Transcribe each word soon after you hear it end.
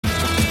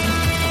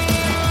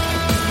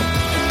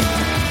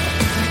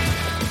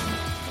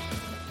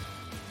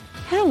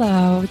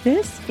Hello,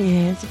 this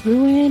is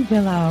Ruin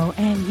Willow,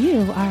 and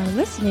you are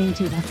listening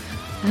to the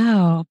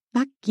Oh,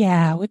 Fuck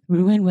Yeah with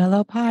Ruin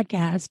Willow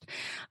podcast.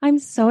 I'm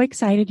so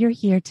excited you're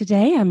here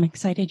today. I'm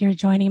excited you're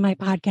joining my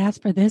podcast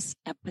for this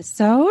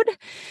episode.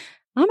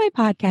 On my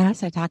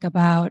podcast, I talk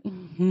about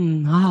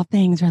all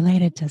things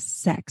related to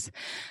sex,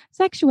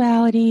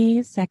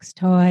 sexuality, sex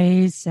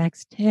toys,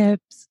 sex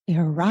tips,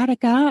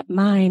 erotica,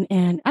 mine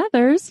and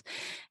others.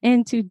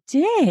 And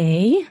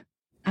today,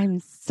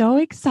 I'm so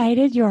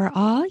excited you're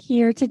all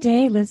here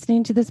today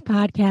listening to this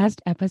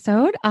podcast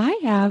episode. I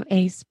have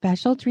a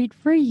special treat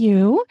for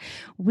you.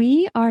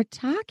 We are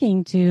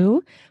talking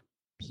to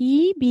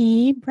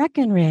P.B.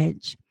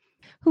 Breckenridge,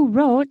 who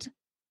wrote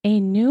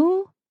a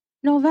new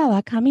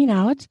novella coming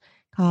out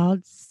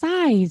called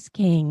Size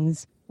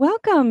Kings.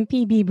 Welcome,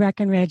 P.B.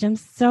 Breckenridge. I'm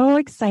so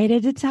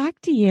excited to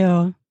talk to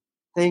you.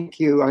 Thank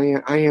you.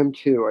 I am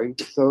too. I'm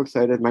so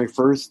excited. My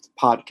first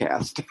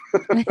podcast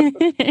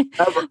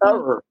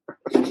ever.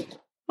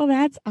 Well,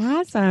 that's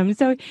awesome.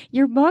 So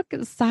your book,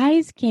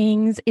 Size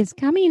Kings, is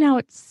coming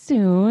out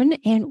soon.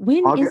 And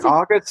when is it?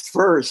 August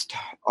 1st.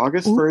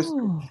 August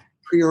 1st.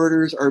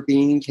 Pre-orders are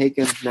being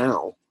taken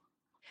now.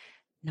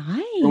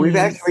 Nice. And we've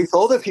actually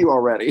sold a few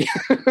already.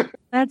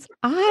 That's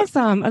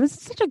awesome. Oh, this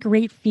is such a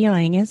great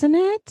feeling, isn't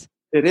it?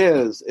 It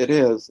is. It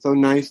is. So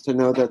nice to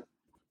know that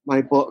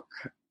my book,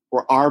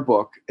 or our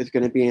book, is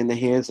going to be in the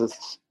hands of,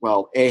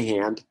 well, a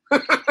hand.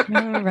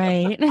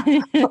 Right.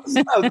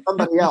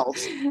 Somebody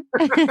else.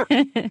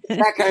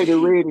 That kind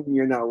of reading,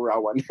 you know,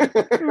 Rowan.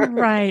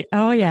 Right.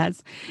 Oh,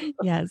 yes.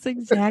 Yes,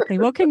 exactly.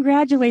 Well,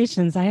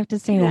 congratulations. I have to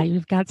say that.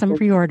 You've got some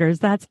pre-orders.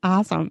 That's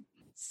awesome.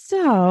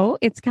 So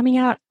it's coming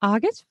out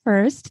August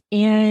 1st,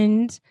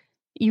 and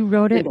you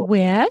wrote it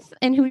with,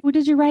 and who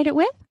did you write it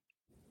with?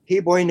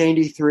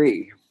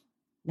 P-Boy93.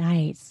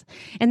 Nice.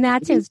 And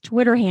that's his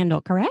Twitter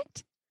handle,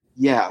 correct?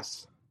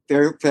 Yes.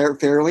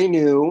 Fairly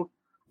new.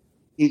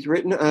 He's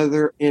written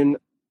in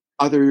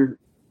other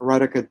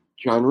erotica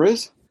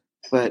genres,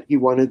 but he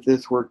wanted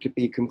this work to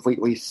be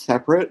completely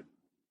separate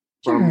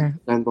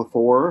from than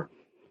before.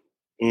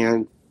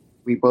 And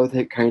we both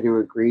had kind of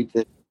agreed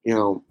that, you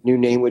know, new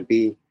name would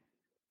be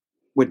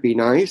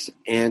nice,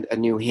 and a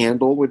new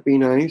handle would be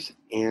nice.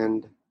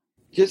 And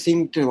it just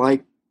seemed to,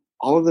 like,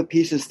 all of the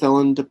pieces fell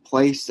into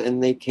place,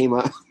 and they came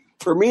out,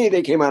 for me,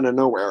 they came out of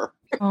nowhere.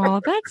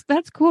 Oh,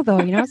 that's cool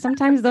though. You know,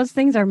 sometimes those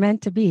things are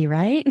meant to be,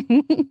 right?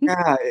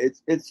 Yeah,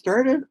 it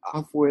started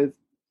off with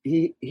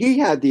he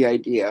had the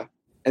idea,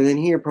 and then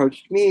he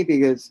approached me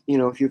because, you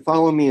know, if you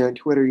follow me on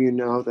Twitter, you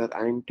know that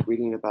I'm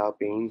tweeting about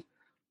being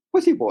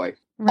pussy boy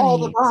all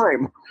the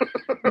time.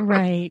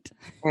 Right.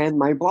 And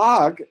my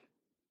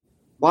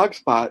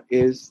Blogspot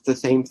is the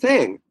same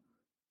thing.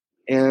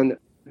 And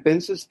I've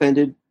been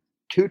suspended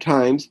 2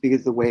 times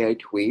because of the way I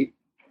tweet.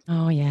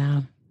 Oh,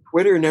 yeah.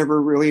 Twitter never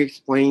really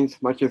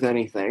explains much of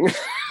anything.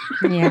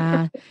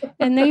 Yeah.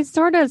 And they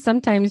sort of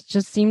sometimes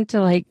just seem to,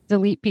 like,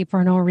 delete people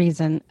for no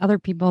reason. Other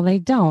people, they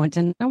don't.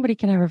 And nobody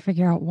can ever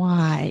figure out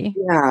why.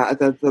 Yeah.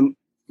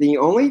 The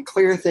only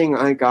clear thing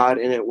I got,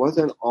 and it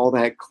wasn't all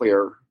that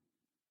clear,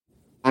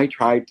 I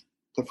tried,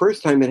 the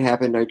first time it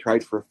happened, I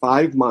tried for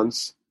 5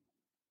 months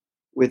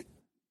with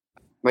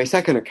my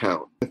second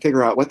account to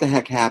figure out what the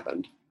heck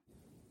happened.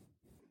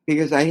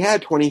 Because I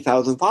had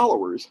 20,000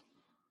 followers.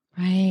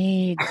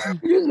 Right.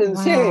 It was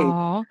insane.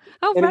 Wow.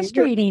 How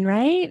frustrating,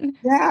 right?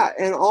 Yeah,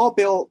 and all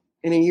built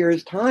in a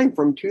year's time,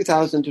 from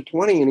 2000 to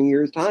 20 in a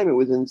year's time. It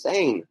was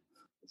insane.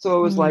 So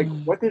it was like,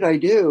 what did I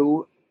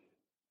do?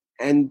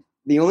 And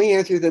the only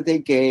answer that they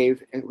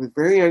gave, it was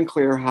very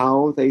unclear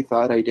how they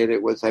thought I did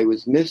it, was I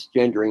was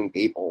misgendering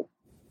people.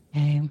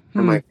 Okay.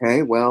 I'm like,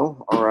 okay,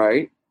 well, all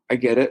right, I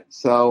get it.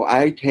 So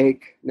I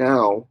take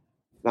now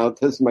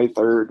this is my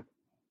third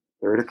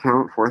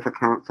account, fourth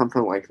account,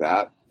 something like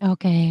that.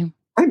 Okay.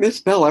 I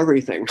misspell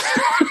everything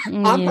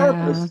on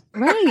purpose.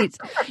 Right.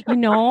 You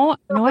know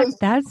what?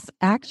 That's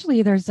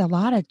actually, there's a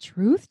lot of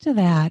truth to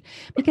that,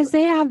 because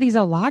they have these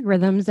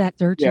algorithms that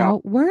search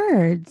out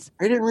words.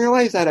 I didn't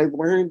realize that. I've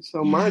learned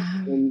so much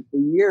in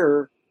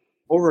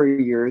over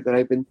a year that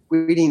I've been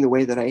tweeting the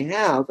way that I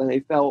have. And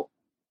I felt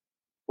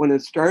when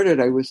it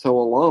started, I was so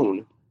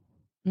alone,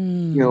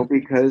 you know,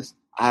 because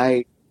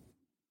I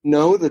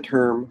know the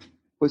term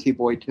pussy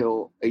boy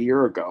till a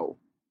year ago.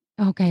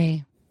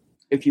 Okay.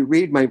 If you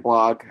read my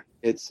blog,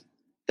 that's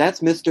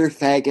Mr.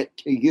 Faggot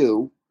to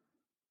you,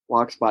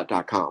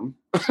 blogspot.com.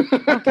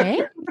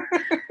 Okay.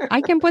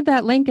 I can put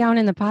that link down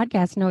in the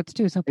podcast notes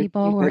too, so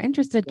people who are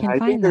interested can find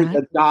that. I think there's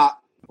a dot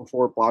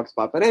before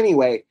blogspot. But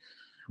anyway,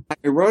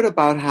 I wrote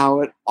about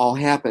how it all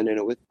happened, and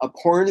it was a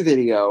porn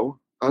video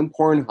on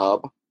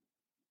Pornhub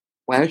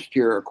last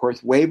year, of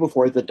course, way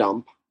before the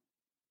dump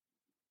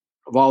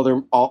of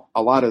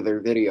a lot of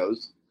their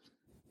videos.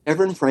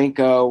 Evan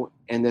Franco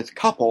and this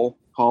couple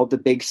called the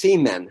Big C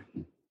Men,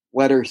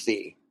 letter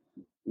C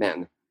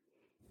men,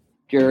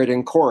 Jared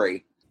and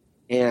Corey.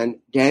 And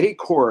Daddy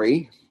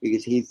Corey,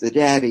 because he's the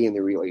daddy in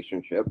the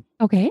relationship,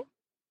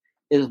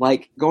 is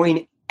like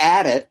going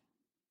at it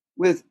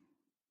with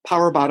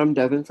power bottom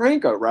Devin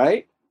Franco,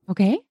 right?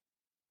 Okay.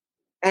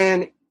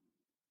 And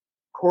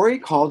Corey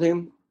called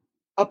him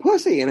a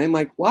pussy. And I'm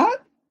like,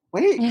 what?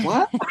 Wait,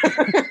 what?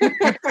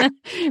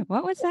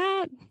 What was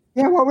that?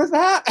 Yeah, what was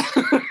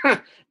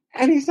that?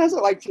 And he says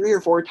it like 3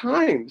 or 4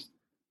 times.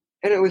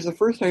 And it was the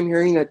first time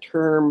hearing that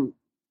term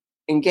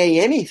in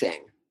gay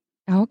anything.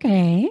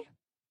 Okay.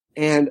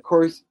 And of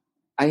course,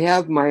 I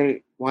have a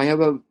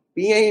BA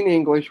in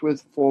English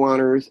with full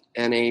honors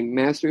and a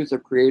Master's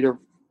of Fine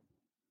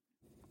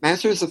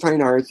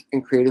Arts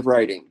in Creative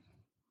Writing.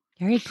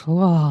 Very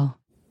cool.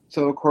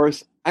 So, of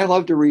course, I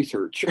love to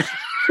research.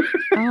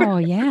 Oh,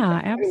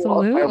 yeah,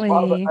 absolutely.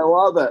 I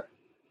love it.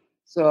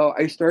 So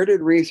I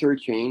started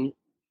researching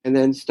and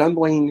then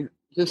stumbling,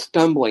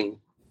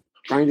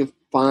 trying to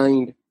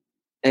find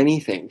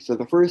anything. So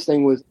the first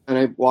thing was, and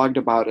I blogged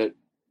about it,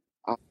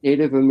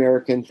 Native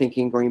American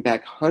thinking going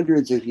back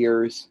hundreds of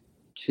years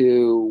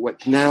to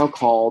what's now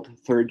called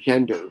third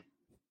gender.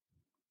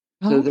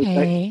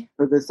 Okay.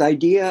 So this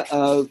idea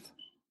of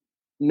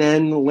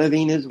men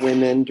living as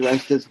women,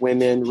 dressed as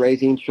women,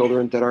 raising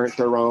children that aren't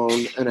their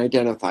own, and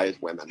identify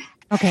as women.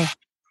 Okay.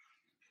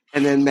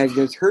 And then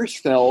Magnus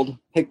Hirschfeld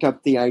picked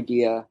up the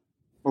idea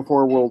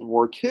before World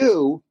War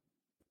II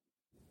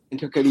and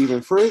took it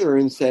even further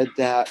and said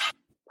that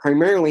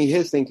primarily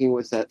his thinking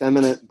was that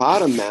feminine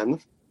bottom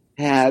men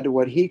had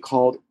what he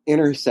called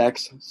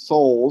intersex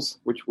souls,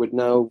 which would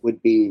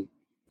be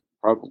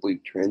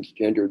probably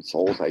transgendered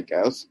souls, I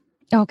guess.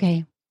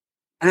 Okay.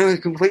 And I was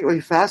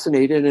completely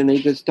fascinated, and I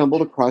just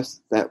stumbled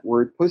across that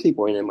word pussy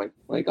boy, and I'm like,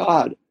 my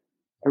God,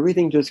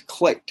 everything just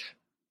clicked.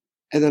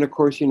 And then, of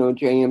course,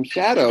 J.M.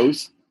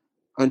 Shadows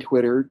on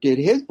Twitter did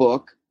his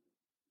book,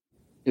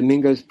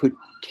 Domingos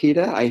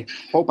Putita. I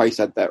hope I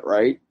said that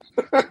right.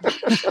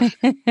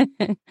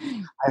 I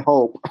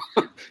hope.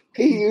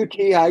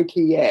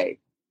 Putita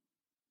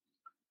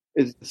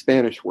is the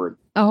Spanish word.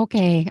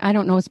 Okay. I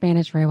don't know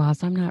Spanish very well,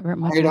 so I'm not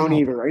much. I don't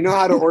either. I know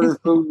how to order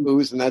food and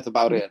booze, and that's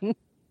about it.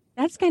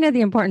 That's kind of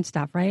the important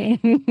stuff, right?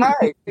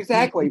 Right,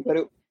 exactly.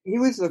 But he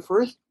was the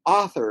first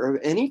author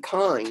of any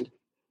kind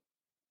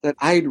that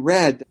I'd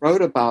read that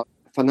wrote about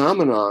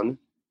phenomenon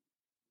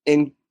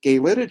in gay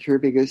literature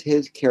because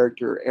his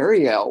character,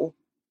 Ariel,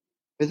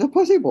 is a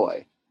pussy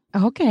boy.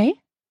 Okay.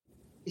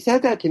 He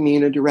said that to me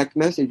in a direct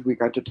message. We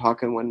got to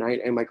talking one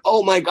night. I'm like,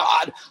 oh my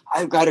God,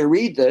 I've got to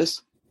read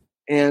this.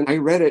 And I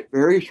read it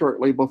very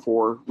shortly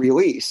before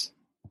release.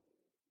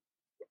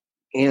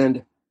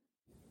 And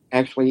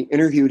actually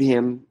interviewed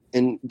him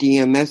in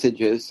DM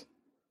messages.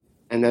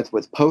 And that's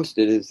what's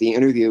posted is the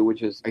interview,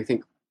 which is, I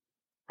think,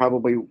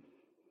 probably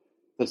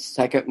the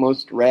second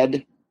most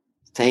read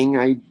thing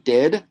I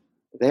did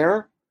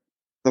there.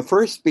 The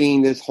first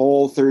being this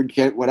whole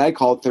what I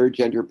call third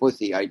gender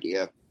pussy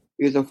idea.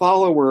 Because a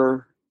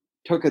follower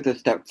took it a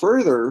step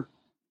further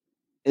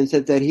and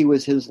said that he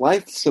was his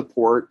life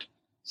support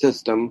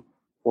system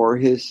for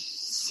his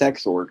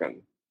sex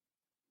organ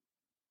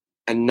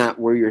and not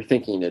where you're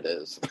thinking it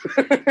is.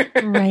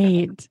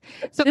 Right.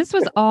 So this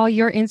was all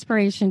your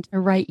inspiration to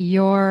write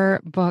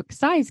your book,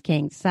 Size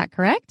Kings. Is that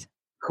correct?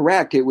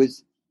 Correct. It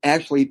was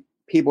actually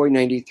P-Boy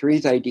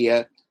 93's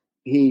idea.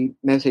 He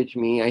messaged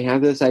me, I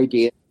have this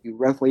idea. You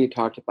roughly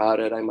talked about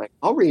it. I'm like,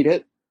 I'll read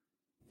it.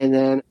 And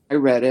then I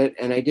read it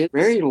and I did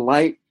very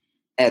light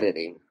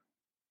editing.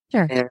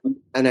 Sure.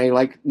 And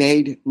I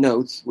made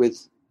notes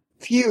with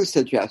few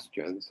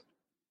suggestions.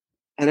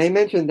 And I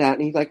mentioned that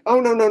and he's like, oh,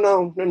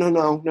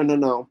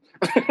 no.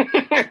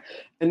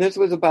 And this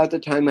was about the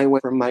time I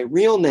went from my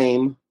real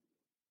name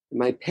to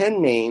my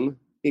pen name,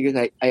 because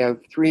I have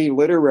 3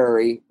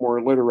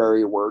 more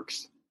literary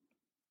works,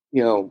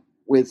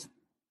 with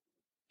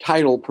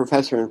title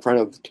professor in front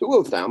of 2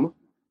 of them.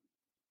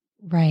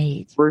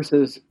 Right.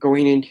 Versus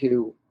going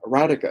into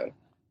erotica.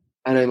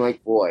 And I'm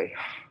like, boy.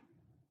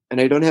 And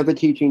I don't have a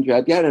teaching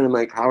job yet. And I'm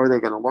like, how are they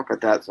going to look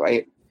at that? So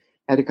I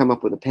had to come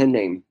up with a pen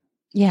name.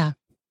 Yeah.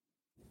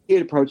 He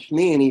had approached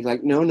me and he's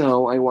like,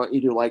 no, I want you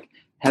to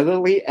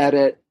heavily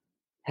edit,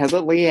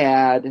 heavily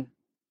add,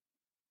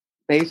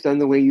 based on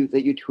the way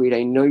that you tweet.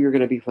 I know you're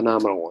going to be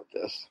phenomenal with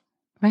this.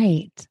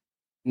 Right.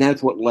 And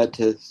that's what led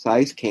to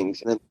Size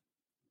Kings. And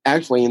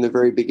actually, in the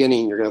very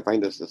beginning, you're going to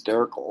find this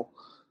hysterical.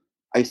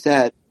 I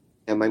said,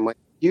 and I'm like,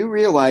 do you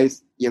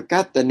realize you've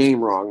got the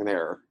name wrong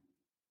there?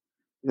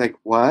 He's like,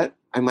 what?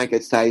 I'm like,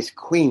 it's Size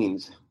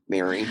Queens,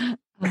 Mary.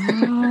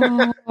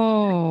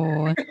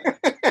 Oh.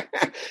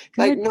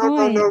 Like,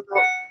 no.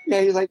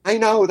 Yeah, he's like, I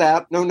know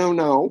that. No.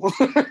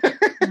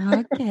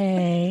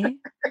 Okay.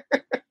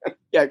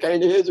 Yeah,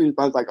 kind of his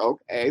response, like,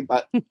 okay,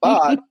 but.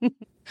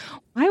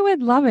 I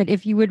would love it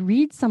if you would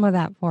read some of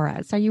that for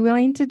us. Are you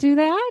willing to do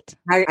that?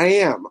 I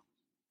am.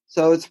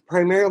 So it's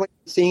primarily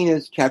seen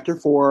as chapter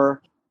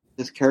 4,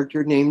 this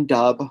character named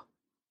Dub.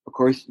 Of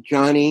course,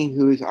 Johnny,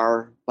 who's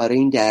our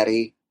budding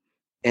daddy,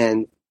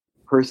 and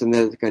person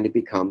that is going to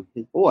become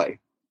his boy.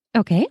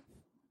 Okay.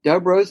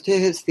 Dub rose to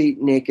his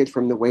feet naked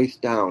from the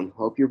waist down.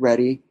 Hope you're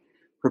ready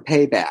for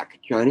payback.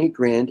 Johnny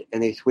grinned,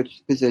 and they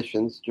switched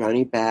positions.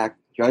 Johnny's back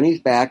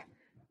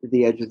to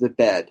the edge of the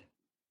bed.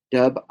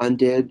 Dub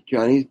undid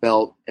Johnny's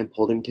belt and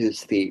pulled him to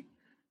his feet.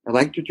 I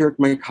like to jerk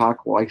my cock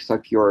while I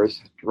suck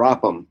yours.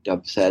 Drop 'em,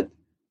 Dub said,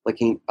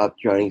 licking up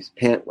Johnny's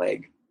pant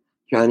leg.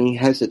 Johnny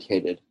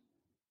hesitated.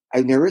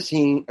 I've never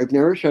shown a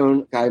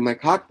guy my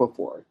cock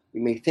before.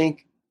 You may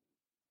think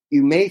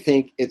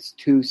it's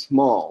too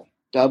small.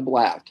 Dub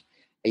laughed.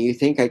 And you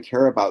think I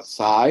care about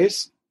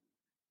size?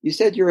 You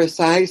said you're a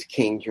size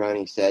king,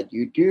 Johnny said.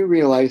 You do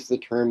realize the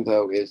term,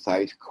 though, is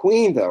size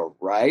queen, though,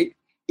 right?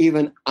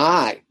 Even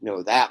I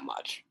know that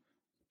much.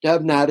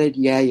 Dub nodded,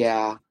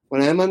 yeah.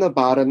 When I'm on the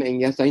bottom,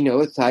 and yes, I know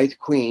it's size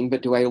queen,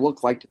 but do I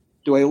look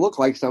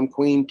like some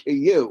queen to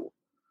you?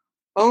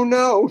 Oh,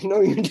 no,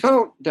 you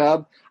don't,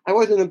 Dub. I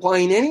wasn't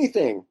implying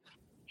anything.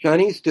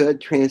 Johnny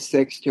stood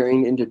transfixed,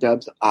 staring into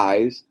Dub's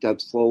eyes.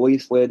 Dub slowly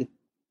slid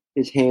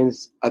his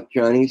hands up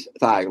Johnny's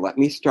thigh. Let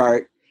me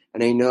start.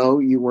 And I know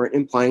you weren't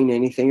implying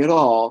anything at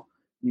all.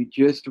 You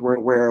just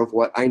weren't aware of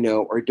what I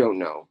know or don't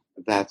know.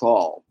 That's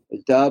all.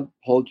 As Dub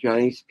pulled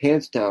Johnny's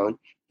pants down,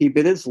 he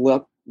bit his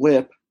lip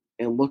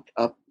and looked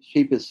up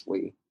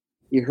sheepishly.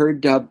 He heard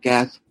Dub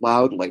gasp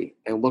loudly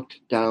and looked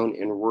down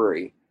in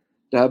worry.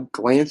 Dub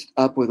glanced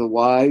up with a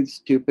wide,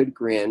 stupid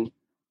grin.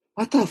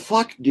 What the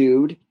fuck,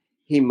 dude?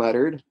 He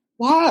muttered.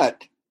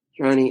 What?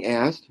 Johnny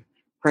asked,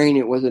 praying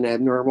it wasn't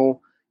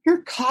abnormal.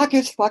 Your cock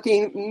is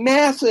fucking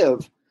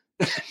massive.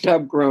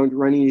 Dub groaned,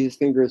 running his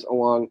fingers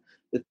along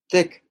the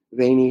thick,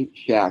 veiny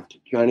shaft.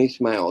 Johnny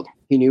smiled.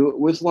 He knew it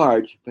was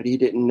large, but he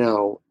didn't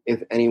know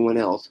if anyone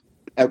else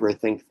would ever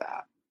think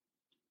that.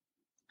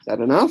 Is that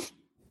enough?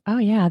 Oh,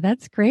 yeah,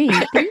 that's great.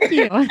 Thank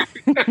you.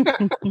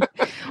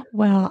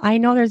 Well, I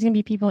know there's going to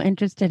be people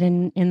interested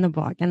in the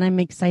book, and I'm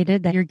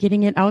excited that you're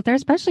getting it out there,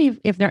 especially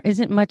if there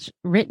isn't much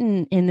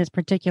written in this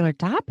particular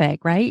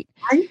topic, right?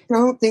 I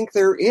don't think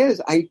there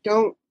is. I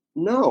don't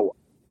know.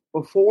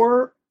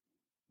 Before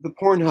the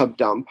Pornhub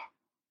dump,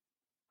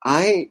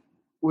 I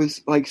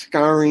was like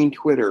scouring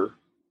Pornhub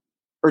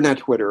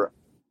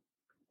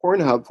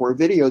for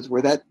videos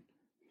where that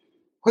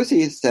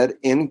pussy is said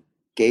in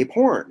gay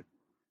porn.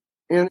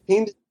 And it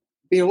seems to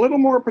be a little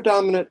more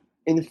predominant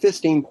in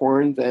fisting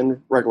porn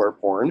than regular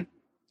porn.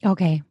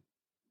 Okay.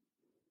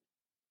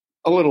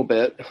 A little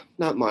bit,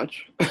 not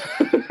much.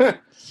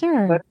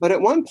 Sure. But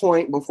at one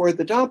point before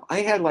the dump,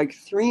 I had like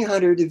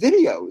 300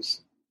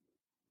 videos.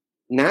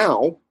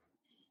 Now,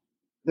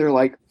 they're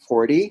like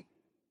 40.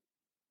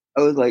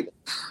 I was like,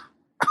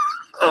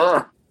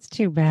 ugh. It's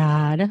too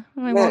bad.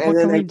 What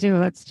can we do?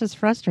 That's just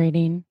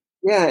frustrating.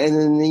 Yeah, and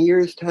in the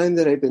year's time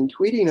that I've been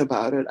tweeting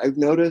about it, I've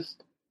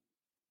noticed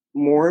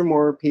more and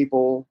more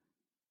people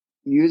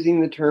using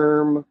the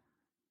term,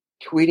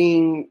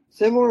 tweeting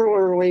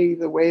similarly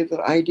the way that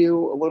I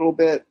do a little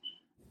bit.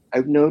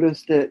 I've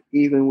noticed it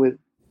even with,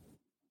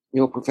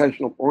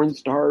 professional porn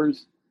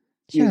stars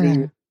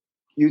using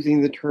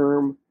the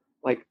term,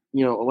 like,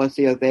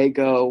 Alessia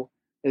Vago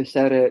has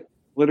said it.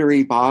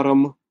 Glittery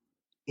Bottom,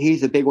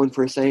 he's a big one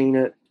for saying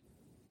it.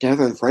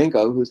 Devin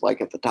Franco, who's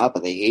like at the top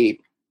of the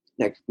heap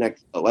next to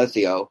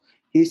Alessio,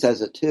 he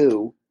says it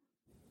too.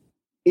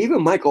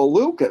 Even Michael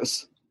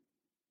Lucas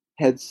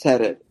had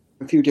said it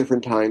a few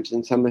different times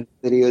in some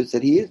videos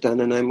that he has done,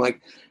 and I'm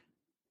like,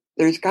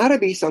 there's got to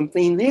be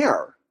something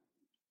there.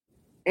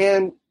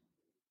 And,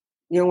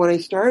 when I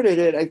started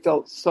it, I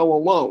felt so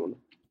alone.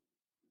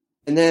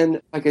 And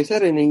then, like I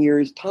said, in a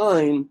year's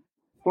time,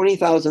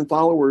 20,000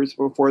 followers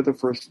before the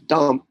first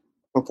dump,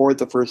 before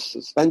the first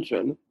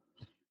suspension.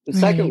 The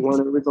second one,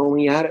 I was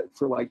only at it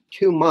for like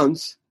 2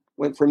 months,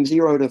 went from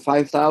 0 to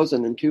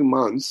 5,000 in 2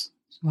 months.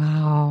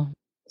 Wow.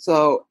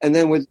 So, and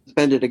then was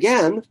suspended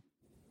again.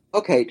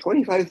 Okay,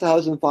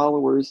 25,000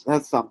 followers,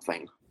 that's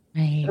something.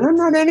 Right. And I'm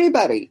not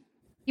anybody.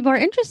 People are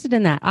interested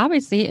in that.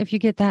 Obviously, if you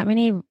get that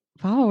many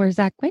followers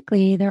that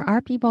quickly, there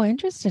are people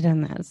interested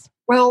in this.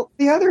 Well,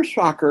 the other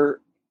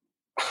shocker,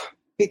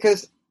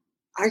 because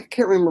I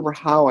can't remember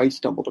how I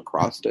stumbled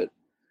across it,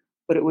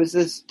 but it was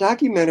this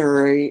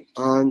documentary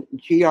on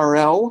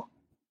GRL.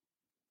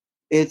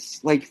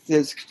 It's like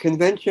this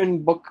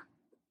convention book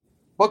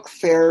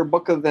fair,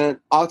 book event,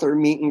 author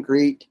meet and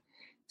greet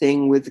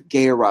thing with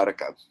gay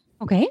erotica.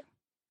 Okay.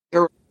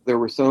 There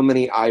were so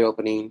many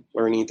eye-opening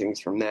learning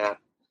things from that.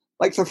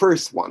 Like the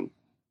first one.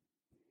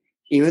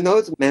 Even though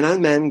it's men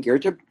on men,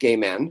 geared to gay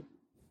men,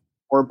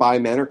 or bi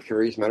men, or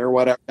curious men, or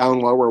whatever,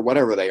 down low, or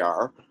whatever they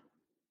are,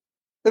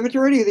 the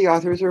majority of the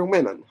authors are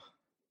women.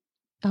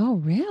 Oh,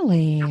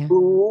 really?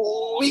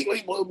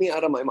 Completely blew me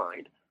out of my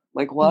mind.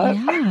 Like, what?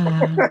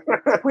 Yeah.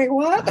 Wait,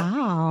 what?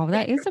 Wow,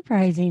 that is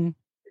surprising.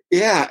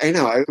 Yeah, I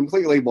know. I was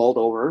completely bowled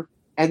over.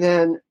 And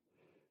then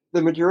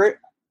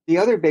the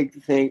other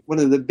big thing, one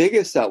of the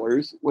biggest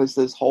sellers was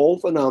this whole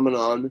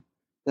phenomenon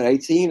that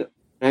I'd seen.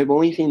 I've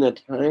only seen a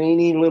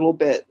tiny little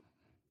bit,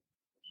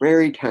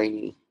 very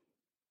tiny,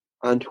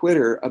 on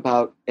Twitter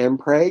about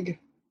mpreg.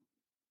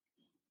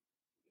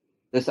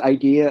 This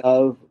idea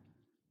of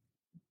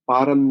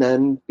bottom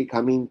men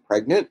becoming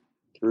pregnant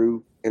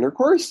through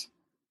intercourse.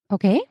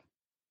 Okay.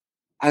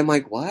 I'm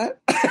like, what?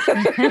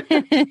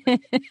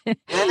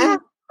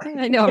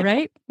 I know,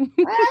 right?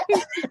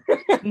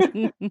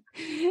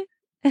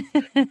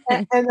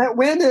 and that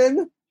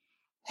women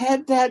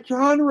had that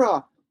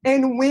genre.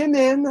 And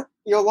women,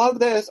 you'll love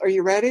this. Are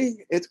you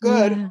ready? It's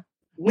good. Yeah.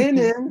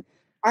 Women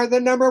are the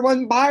number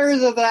one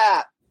buyers of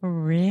that.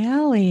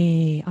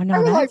 Really? Oh,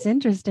 no, that's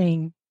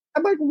interesting.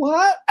 I'm like,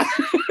 what?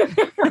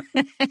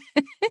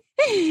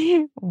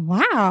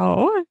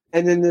 Wow.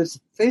 And then this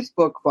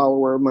Facebook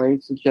follower of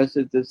mine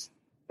suggested this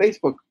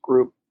Facebook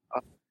group. I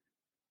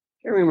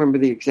can't remember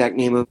the exact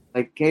name of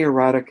like Gay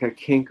Erotica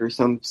Kink or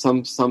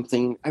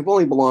something. I've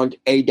only belonged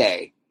a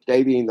day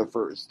being the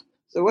first.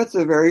 So what's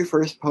the very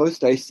first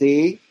post I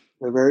see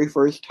the very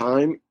first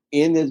time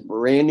in this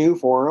brand new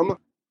forum?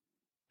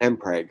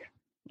 Mpreg.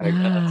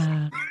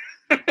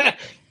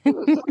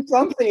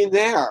 Something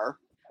there.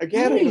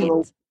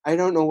 Again, I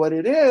don't know what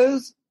it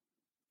is,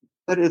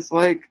 but it's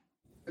like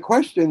the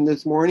question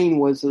this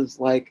morning is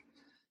like,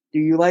 do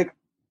you like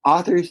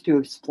authors to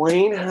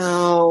explain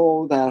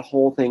how that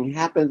whole thing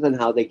happens and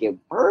how they give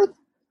birth?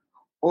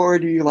 Or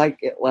do you like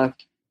it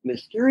left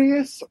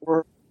mysterious?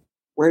 Or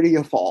where do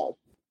you fall?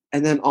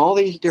 And then all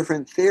these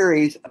different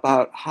theories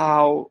about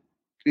how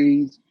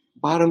these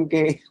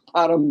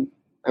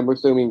I'm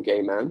assuming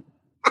gay men.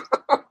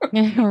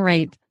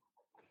 Right.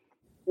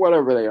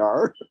 Whatever they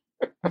are.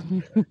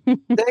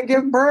 Then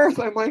give birth.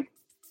 I'm like,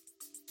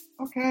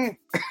 okay.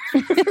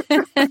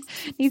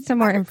 Need some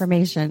more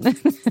information.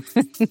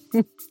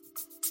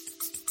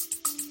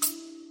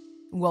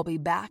 We'll be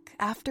back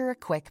after a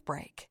quick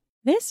break.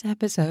 This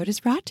episode is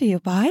brought to you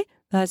by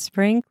the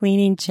Spring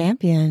Cleaning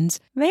Champions,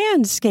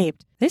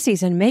 Manscaped. This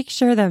season, make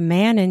sure the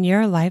man in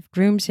your life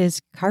grooms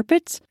his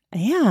carpets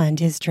and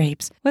his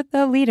drapes with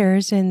the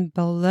leaders in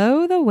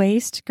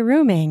below-the-waist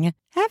grooming.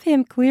 Have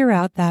him clear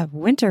out that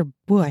winter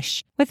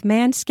bush with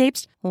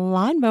Manscaped's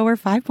Lawnmower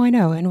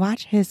 5.0 and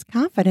watch his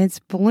confidence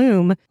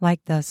bloom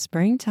like the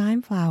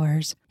springtime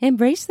flowers.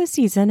 Embrace the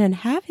season and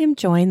have him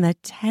join the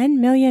 10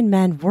 million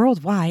men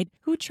worldwide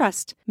who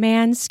trust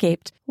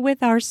Manscaped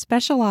with our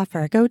special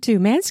offer. Go to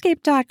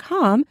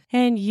manscaped.com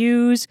and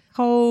use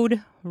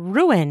code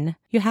RUIN.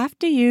 You have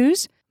to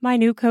use my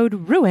new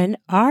code RUIN,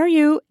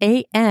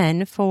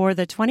 RUAN, for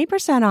the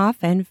 20% off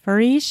and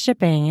free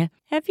shipping.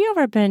 Have you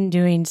ever been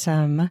doing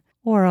some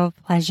oral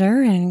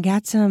pleasure and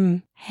got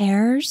some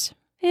hairs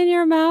in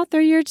your mouth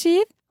or your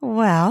teeth?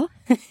 Well,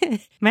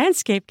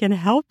 Manscaped can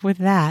help with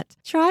that.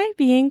 Try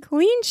being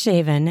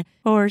clean-shaven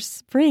or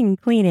spring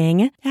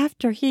cleaning.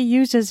 After he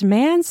uses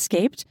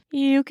Manscaped,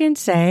 you can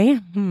say,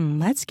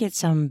 let's get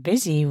some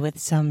busy with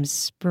some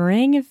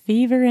spring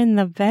fever in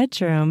the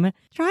bedroom.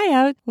 Try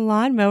out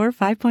Lawnmower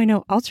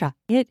 5.0 Ultra.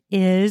 It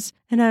is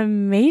an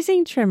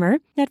amazing trimmer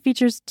that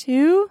features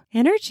 2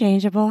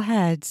 interchangeable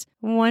heads,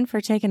 one for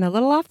taking a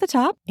little off the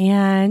top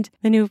and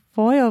the new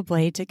foil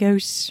blade to go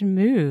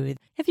smooth.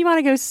 If you want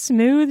to go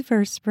smooth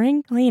for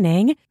spring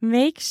cleaning,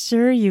 make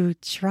sure you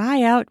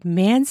try out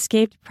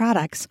Manscaped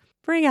products.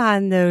 Bring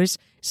on those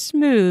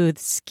smooth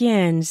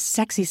skin,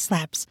 sexy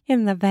slaps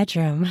in the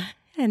bedroom.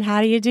 And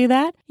how do you do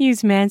that?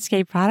 Use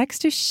Manscaped products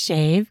to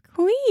shave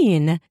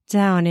clean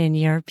down in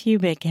your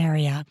pubic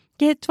area.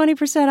 Get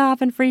 20%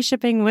 off and free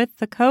shipping with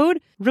the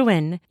code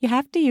RUIN. You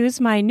have to use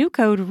my new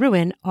code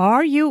RUIN,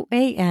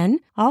 RUAN,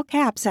 all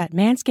caps at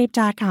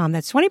manscaped.com.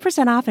 That's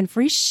 20% off and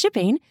free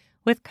shipping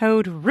with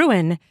code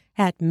RUIN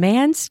at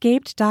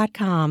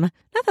manscaped.com.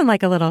 Nothing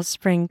like a little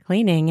spring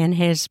cleaning in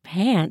his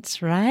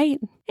pants,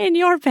 right? In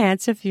your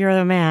pants if you're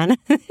the man.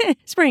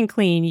 Spring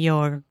clean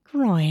your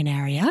groin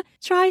area.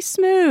 Try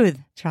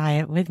smooth. Try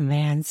it with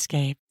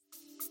Manscaped.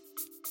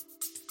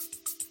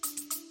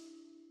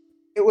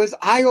 It was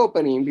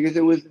eye-opening because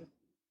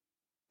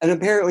and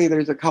apparently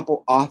there's a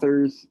couple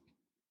authors,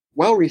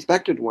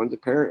 well-respected ones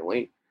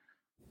apparently,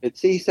 at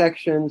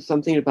C-section,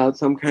 something about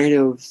some kind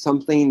of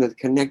something that's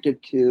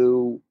connected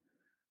to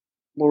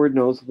Lord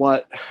knows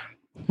what.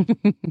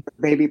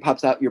 Baby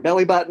pops out your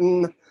belly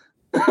button.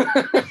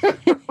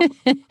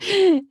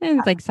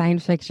 It's like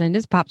science fiction.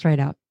 Just pops right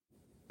out.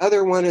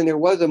 Other one, and there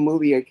was a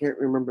movie, I can't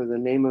remember the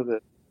name of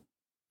it.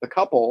 The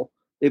couple,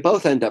 they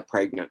both end up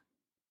pregnant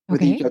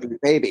with each other's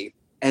baby.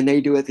 And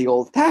they do it the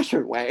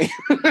old-fashioned way.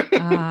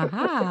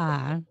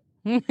 Aha.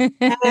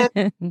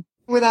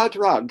 Without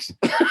drugs.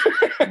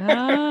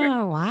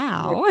 Oh,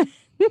 wow.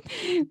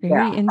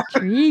 Very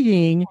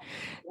intriguing.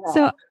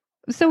 Yeah.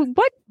 So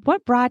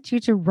what brought you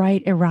to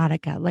write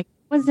erotica? Like,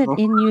 was it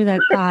in you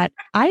that thought,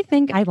 I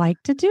think I'd like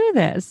to do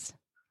this?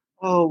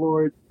 Oh,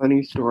 Lord.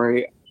 Funny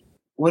story.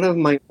 One of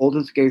my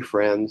oldest gay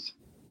friends,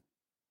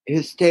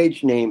 his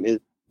stage name is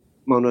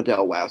Mona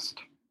Del West.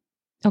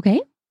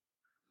 Okay.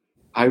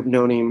 I've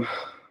known him,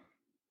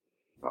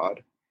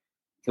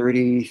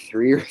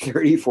 33 or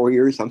 34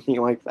 years, something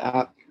like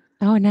that.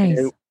 Oh, nice.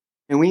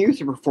 And we used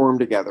to perform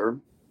together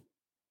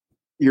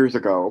years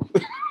ago.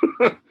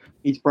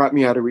 He's brought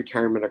me out of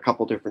retirement a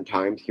couple different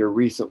times here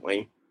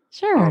recently.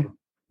 Sure.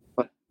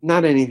 But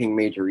not anything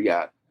major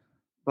yet.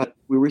 But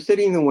we were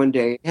sitting there one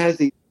day. He has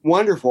these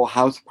wonderful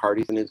house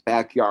parties in his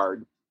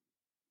backyard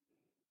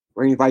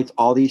where he invites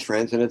all these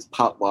friends, and it's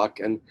potluck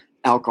and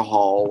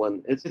alcohol,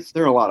 and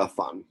they're a lot of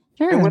fun.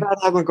 Sure. And we're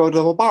not having to go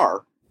to the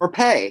bar or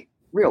pay,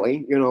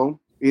 really,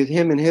 because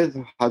him and his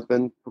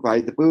husband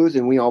provide the booze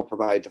and we all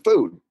provide the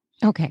food.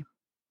 Okay.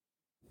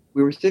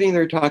 We were sitting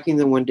there talking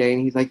then one day,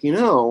 and he's like,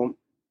 have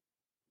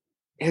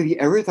you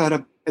ever thought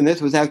of, and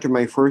this was after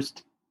my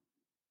first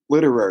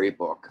literary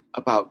book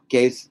about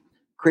gays,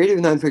 creative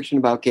nonfiction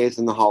about gays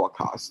and the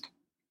Holocaust.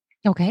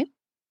 Okay.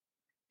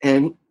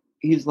 And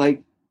he's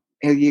like,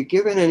 have you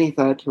given any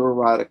thought to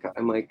erotica?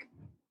 I'm like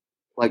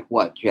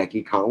what,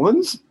 Jackie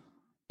Collins?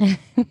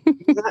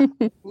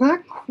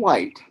 Not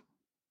quite.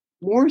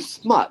 More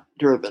smut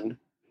driven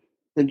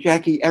than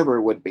Jackie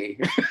ever would be.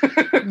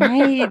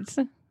 Right.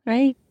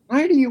 Right.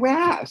 Why do you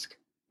ask?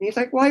 And he's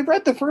like, well, I've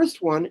read the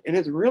first one and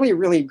it's really,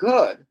 really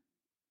good.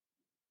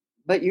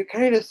 But you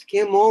kind of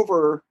skim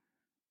over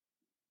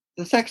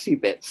the sexy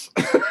bits.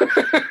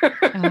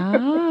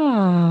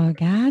 Oh,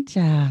 gotcha.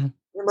 I'm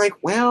like,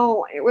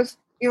 well, it was,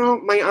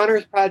 my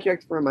honors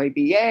project for my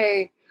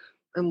BA.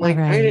 I'm like,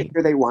 I Right. didn't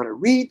sure they want to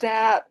read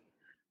that.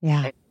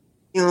 Yeah.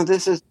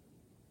 This is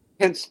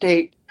Kent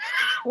State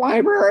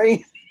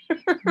Library.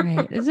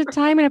 Right. There's a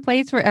time and a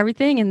place for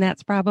everything, and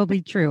that's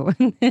probably true.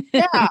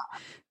 Yeah.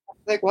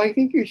 Like, well, I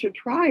think you should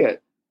try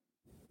it.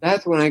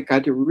 That's when I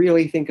got to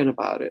really thinking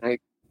about it. I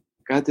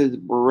got this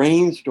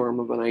brainstorm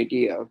of an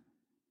idea.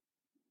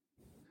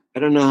 I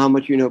don't know how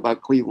much you know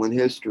about Cleveland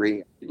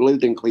history. I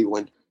lived in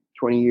Cleveland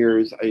 20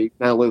 years. I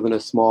now live in a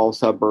small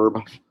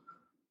suburb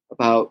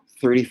about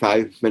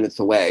 35 minutes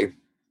away.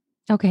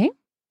 Okay.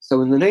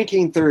 So in the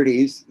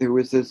 1930s, there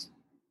was this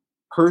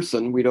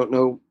person, we don't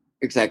know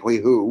exactly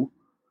who,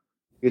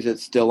 because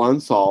it's still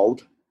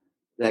unsolved,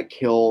 that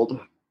killed,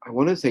 I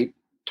want to say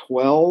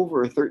 12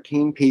 or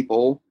 13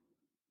 people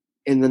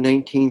in the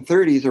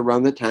 1930s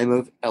around the time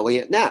of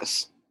Eliot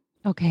Ness.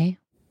 Okay.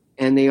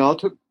 And they all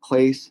took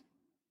place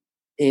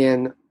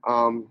in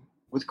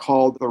what's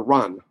called the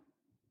Run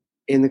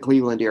in the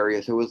Cleveland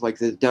area. So it was like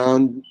this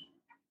downcast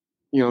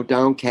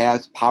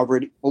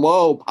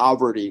below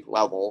poverty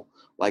level,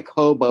 like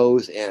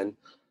hobos and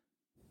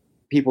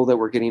people that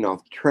were getting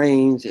off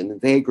trains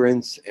and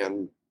vagrants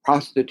and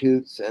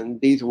prostitutes.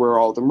 And these were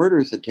all the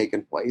murders that had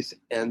taken place.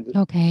 And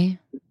Okay.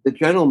 the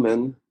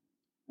gentlemen,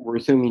 we're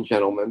assuming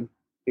gentlemen,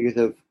 because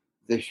of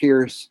the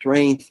sheer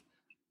strength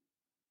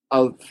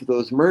of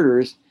those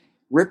murders,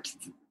 ripped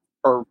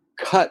or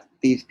cut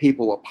these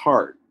people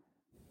apart.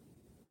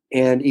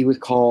 And he was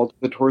called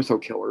the Torso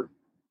Killer.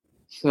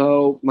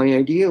 So my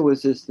idea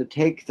was just to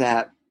take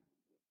that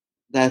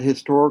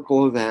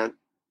historical event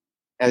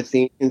as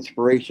the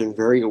inspiration,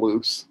 very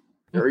loose,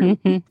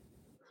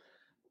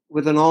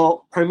 with an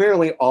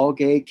primarily all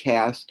gay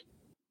cast,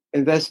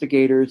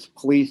 investigators,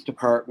 police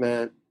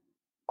department,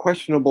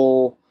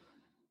 questionable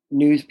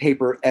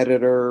newspaper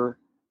editor,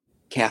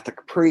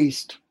 Catholic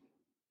priest.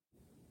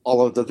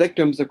 All of the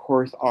victims, of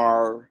course,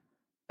 are,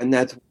 and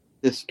that's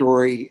this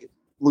story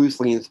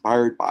loosely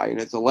inspired by. And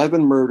it's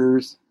 11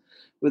 murders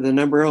with the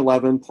number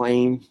 11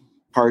 playing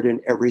part in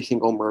every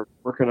single murder.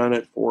 Working on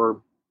it for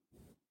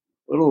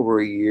a little over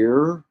a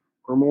year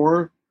or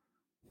more.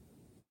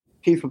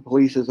 Chief of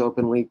police is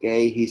openly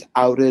gay. He's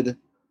outed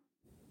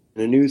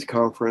in a news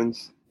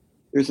conference.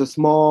 There's a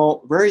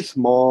small, very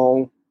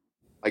small,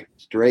 like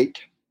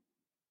straight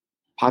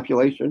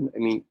population. I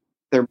mean,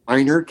 they're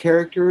minor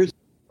characters,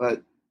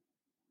 but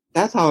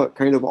that's how it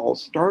kind of all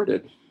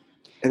started.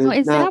 And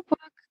Well, that book,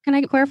 can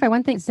I clarify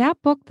one thing? Is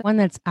that book the one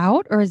that's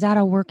out, or is that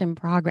a work in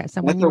progress?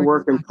 That's a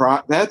work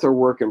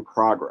in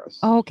progress.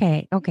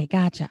 Okay. Okay.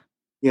 Gotcha.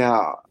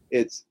 Yeah.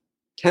 It's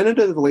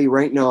tentatively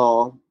right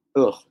now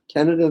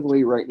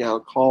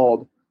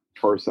called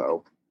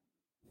Torso.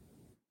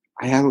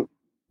 I haven't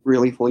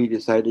really fully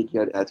decided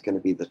yet that's going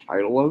to be the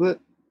title of it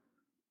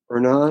or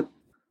not.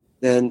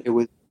 Then it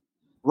was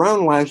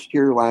around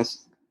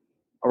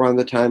around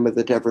the time of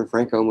the Devin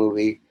Franco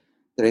movie,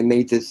 that I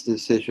made this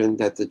decision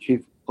that the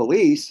chief of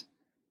police,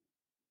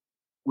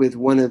 with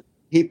one of the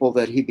people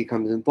that he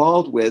becomes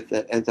involved with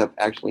that ends up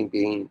actually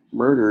being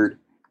murdered,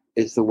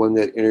 is the one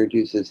that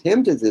introduces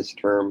him to this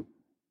term,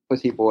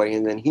 pussy boy.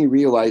 And then he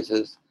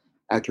realizes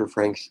after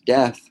Frank's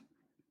death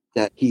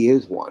that he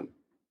is one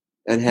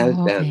and has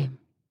been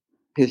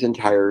his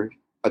entire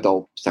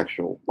adult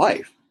sexual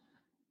life.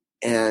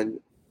 And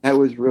that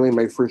was really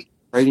my first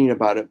writing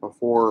about it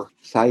before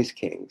Size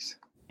Kings.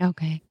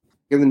 Okay.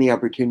 Given the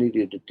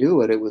opportunity to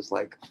do it, it was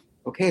like,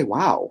 okay,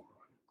 wow.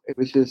 It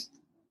was just,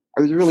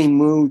 I was really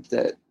moved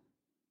that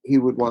he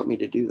would want me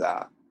to do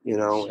that,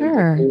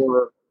 Sure. And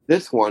before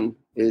this one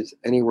is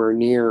anywhere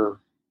near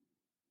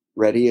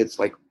ready, it's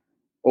like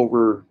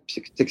over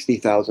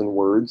 60,000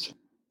 words.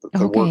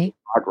 The work in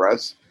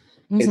progress.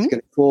 Mm-hmm. It's got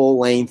a full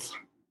length,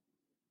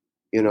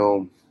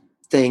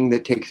 thing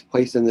that takes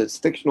place in this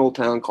fictional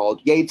town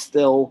called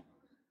Yatesville.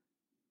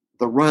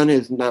 The run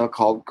is now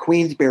called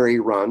Queensberry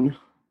Run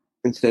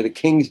instead of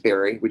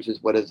Kingsbury, which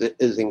is what it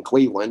is in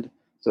Cleveland.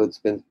 So it's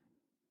been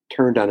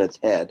turned on its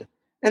head.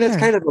 And it's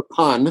kind of a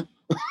pun.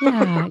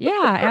 Yeah,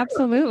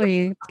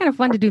 absolutely. It's kind of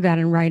fun to do that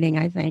in writing,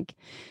 I think.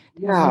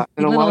 Yeah.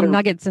 And little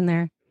nuggets in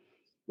there.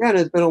 Yeah, and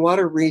there's been a lot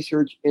of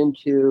research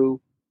into,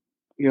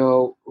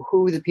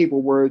 who the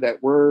people were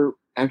that were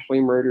actually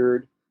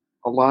murdered,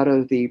 a lot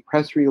of the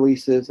press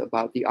releases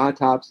about the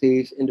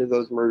autopsies into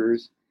those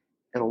murders,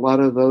 And a lot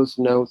of those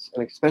notes,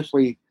 and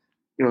especially,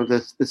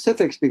 the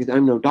specifics, because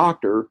I'm no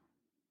doctor,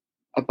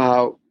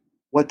 about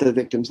what the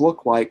victims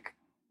look like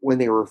when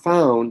they were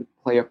found,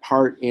 play a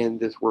part in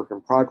this work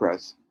in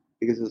progress.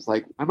 Because it's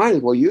like, I might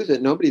as well use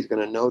it. Nobody's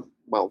going to know.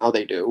 Well, how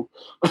they do.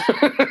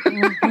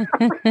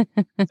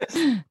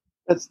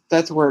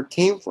 That's where it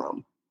came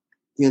from.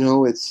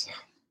 It's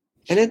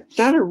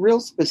not a real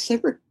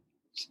specific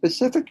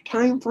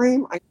time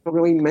frame. I don't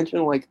really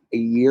mention like a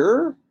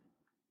year.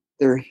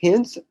 There are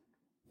hints.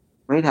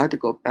 Might have to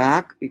go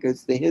back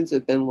because the hints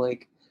have been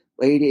like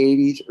late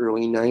 80s,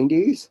 early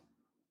 90s.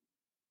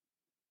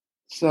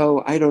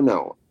 So I don't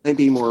know. I'd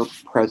be more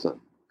present.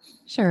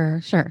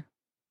 Sure.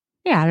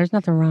 Yeah, there's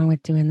nothing wrong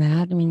with doing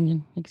that. I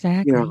mean,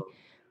 exactly. Yeah.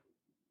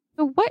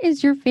 So what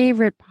is your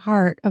favorite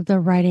part of the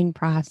writing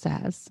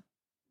process?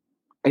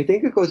 I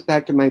think it goes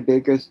back to my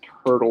biggest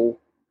hurdle,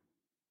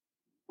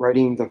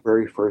 writing the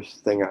very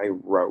first thing I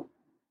wrote.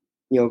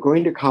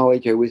 Going to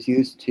college, I was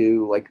used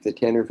to like the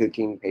 10 or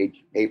 15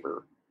 page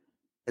paper.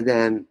 And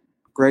then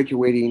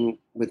graduating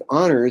with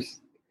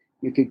honors,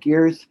 you could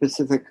gear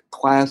specific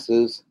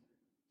classes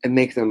and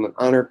make them an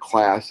honor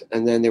class.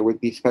 And then there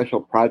would be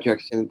special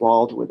projects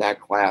involved with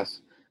that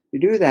class to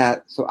do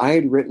that. So I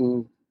had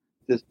written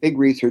this big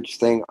research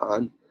thing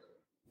on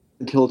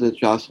Matilda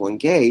Jocelyn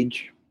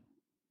Gage.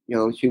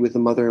 She was the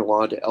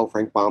mother-in-law to L.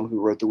 Frank Baum, who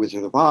wrote The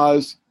Wizard of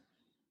Oz.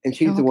 And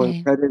she's the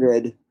one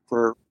credited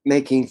for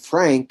making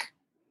Frank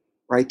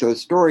write those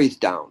stories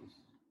down.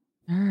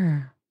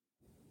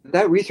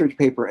 That research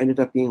paper ended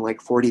up being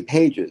like 40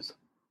 pages.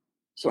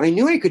 So I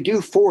knew I could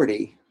do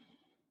 40.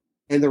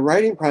 And the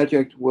writing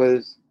project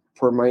was,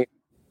 for my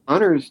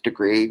honors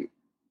degree,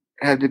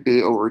 had to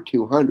be over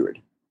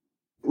 200.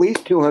 At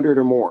least 200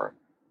 or more.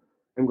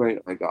 I'm going,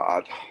 oh my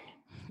God.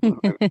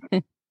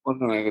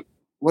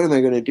 What am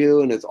I going to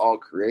do? And it's all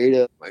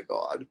creative. My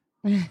God.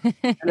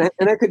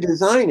 and I could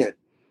design it.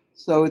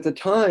 So at the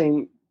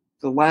time,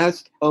 the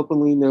last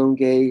openly known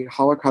gay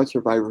Holocaust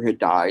survivor had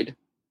died.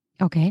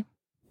 Okay.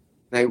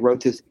 And I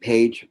wrote this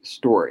page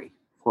story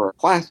for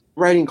a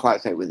writing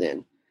class I was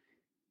in.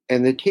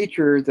 And the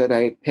teacher that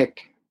I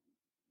picked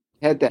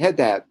had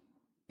that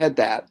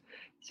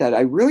said,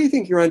 I really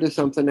think you're onto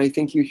something. I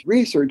think you should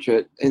research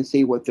it and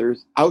see what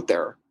there's out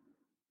there.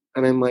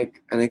 And I'm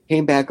like, and I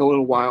came back a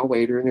little while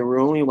later, and there were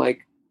only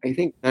like, I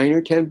think 9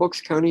 or 10 books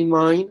counting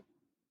mine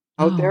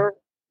out there.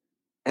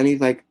 And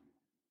he's like,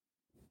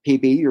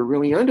 PB, you're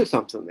really onto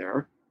something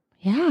there.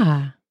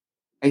 Yeah.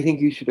 I think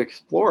you should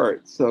explore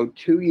it. So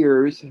 2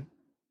 years.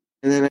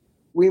 And then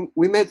we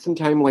met some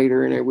time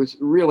later, and I was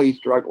really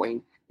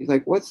struggling. He's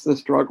like, what's the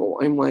struggle?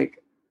 I'm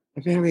like,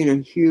 I'm having a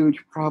huge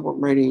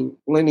problem writing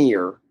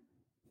linear.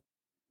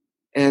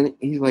 And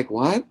he's like,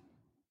 what?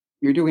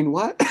 You're doing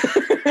what?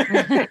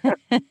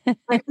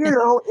 Like,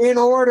 in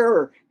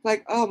order.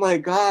 Like, oh my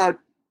God,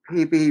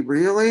 PB,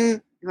 really?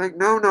 He's like,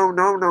 no.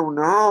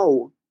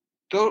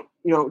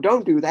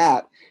 Don't do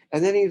that.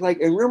 And then he's like,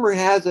 and rumor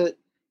has it,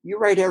 you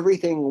write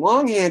everything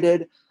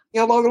long-handed,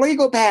 yellow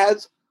legal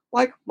pads,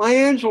 like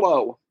Maya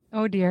Angelou.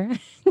 Oh dear.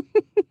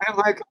 I'm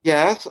like,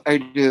 yes, I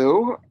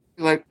do.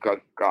 He's like, good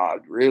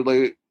God,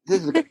 really?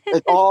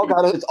 It's all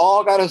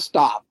gotta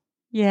stop.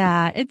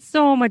 Yeah, it's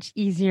so much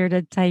easier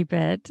to type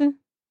it.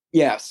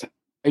 Yes,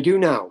 I do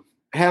now.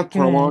 Have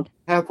for a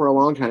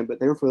long time, but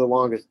there for the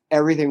longest,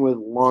 everything was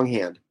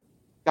longhand.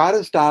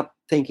 Gotta stop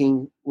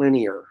thinking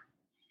linear.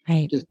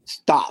 Right. Just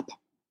stop.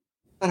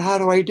 But how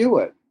do I do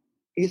it?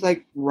 He's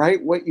like,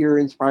 write what you're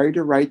inspired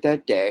to write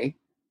that day,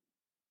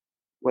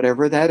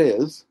 whatever that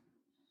is.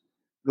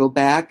 Go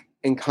back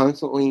and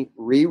constantly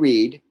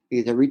reread,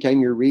 because every time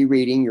you're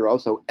rereading, you're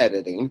also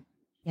editing.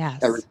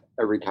 Yes.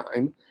 Every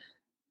time.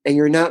 And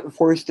you're not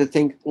forced to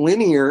think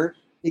linear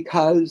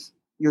because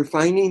you're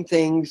finding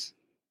things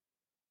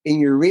in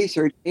your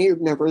research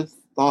you've never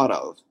thought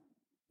of.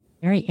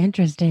 Very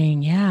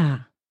interesting.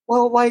 Yeah.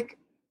 Well, like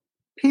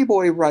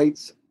P-Boy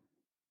writes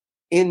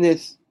in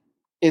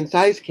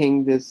Size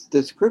King, this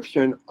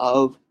description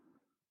of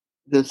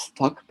this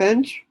fuck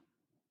bench.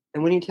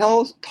 And when he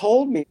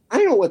told me,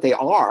 I know what they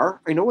are.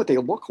 I know what they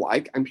look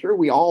like. I'm sure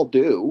we all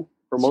do.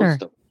 For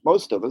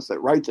most of us that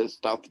write this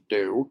stuff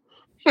do.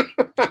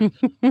 When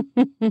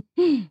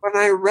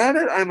I read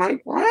it, I'm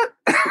like, what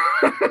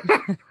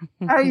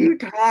are you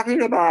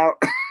talking about?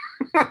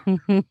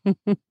 And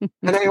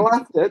I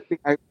left it.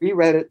 I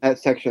reread it, that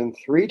section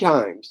 3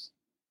 times.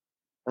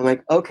 I'm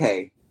like,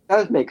 okay,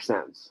 does make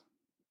sense.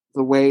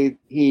 The way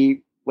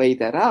he laid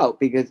that out,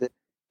 because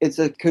it's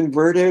a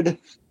converted,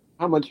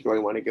 how much do I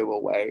want to give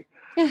away?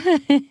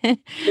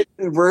 It's a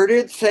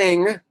converted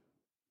thing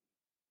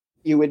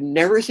you would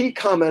never see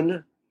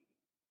coming,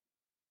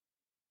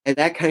 and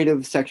that kind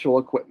of sexual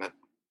equipment.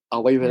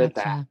 I'll leave it at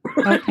that.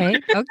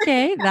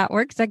 Okay, that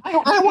works. I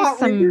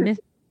want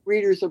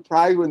readers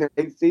surprised when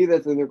they see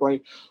this and they're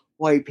going,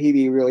 boy,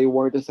 PB really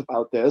warned us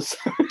about this.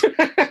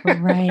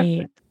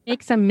 Right.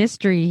 Make some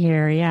mystery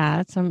here.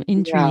 Yeah, some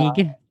intrigue.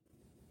 Yeah.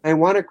 I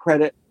want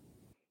to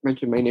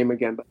mention my name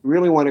again, but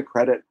really want to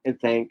credit and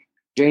thank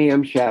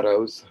J.M.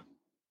 Shadows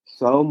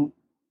so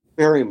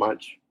very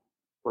much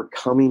for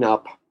coming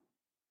up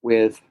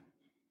with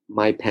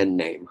my pen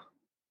name.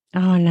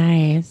 Oh,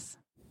 nice.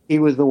 He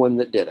was the one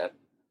that did it.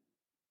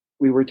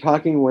 We were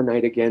talking one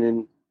night again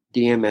in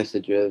DM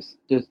messages,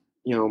 just,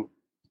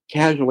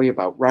 casually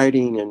about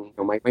writing and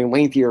my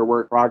lengthier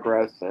work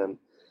progress. And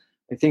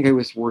I think I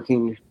was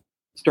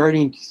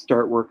starting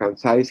to work on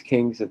Size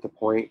Kings at the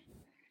point.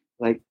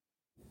 Like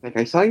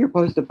I saw your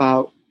post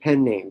about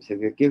pen names. Have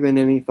you given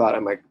any thought?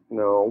 I'm like,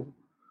 no.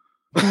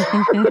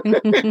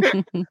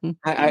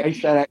 I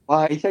said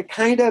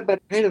kind of, but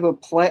kind of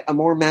a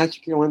more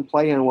masculine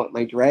play on what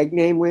my drag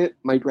name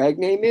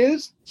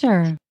is.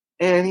 Sure.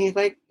 And he's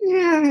like,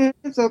 yeah,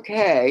 it's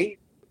okay.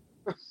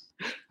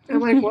 I'm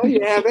like, well,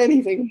 you have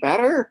anything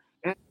better?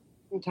 And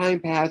some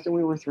time passed, and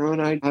we were throwing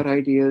out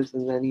ideas,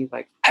 and then he's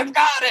like, I've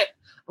got it.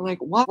 I'm like,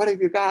 what? What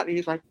have you got? And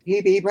he's like,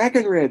 PB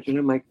Breckenridge, and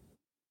I'm like,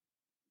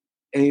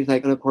 and he's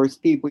like, and of course,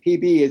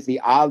 PB is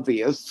the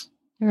obvious.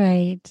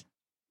 Right.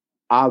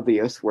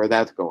 Obvious where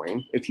that's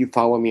going. If you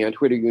follow me on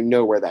Twitter, you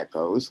know where that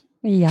goes.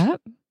 Yep.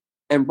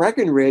 And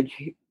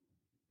Breckenridge,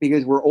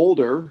 because we're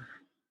older,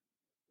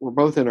 we're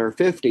both in our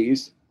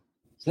 50s,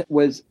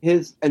 was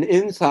an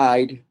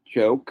inside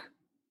joke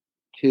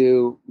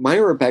to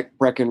Myra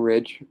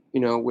Breckenridge,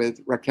 with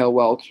Raquel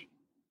Welch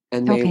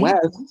and Mae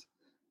West,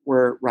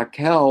 where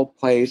Raquel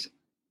plays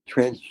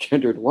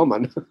transgendered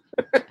woman.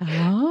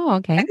 Oh,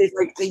 okay. And it's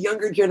like the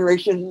younger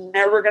generation is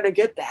never going to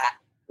get that.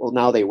 Well,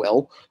 now they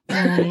will.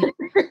 Right.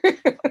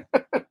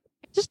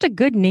 Just a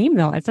good name,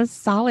 though. It's a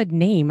solid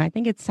name. I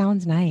think it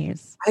sounds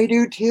nice. I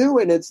do, too.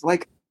 And it's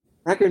like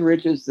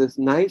Breckenridge is this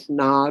nice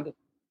nod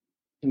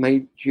to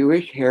my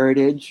Jewish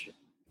heritage.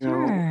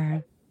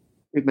 Sure.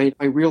 My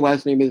real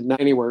last name is not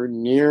anywhere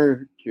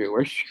near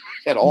Jewish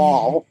at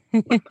all.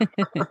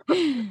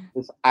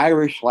 This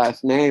Irish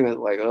last name is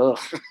like, ugh.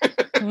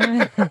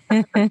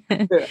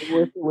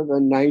 With a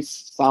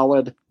nice,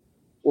 solid,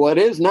 well, it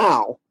is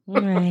now.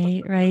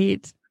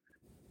 Right.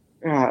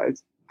 Yeah,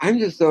 I'm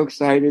just so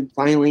excited to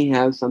finally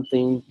have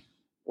something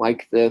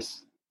like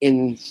this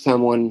in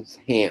someone's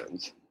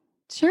hands.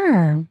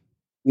 Sure.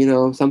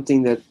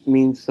 Something that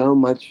means so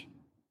much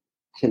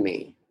to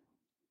me.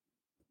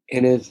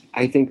 And is,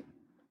 I think,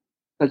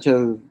 such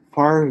a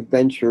far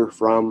venture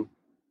from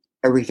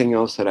everything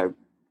else that I've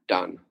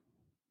done.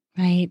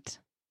 Right.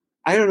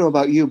 I don't know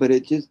about you, but I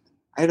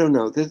don't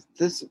know.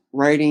 This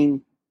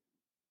writing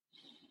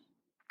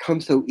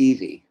comes so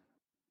easy.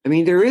 I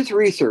mean, there is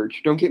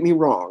research, don't get me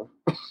wrong.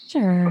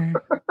 Sure.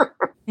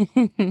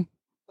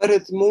 But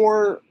it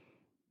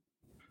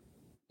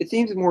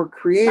seems more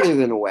creative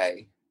in a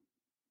way.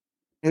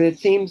 And it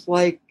seems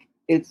like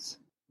it's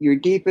your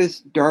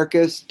deepest,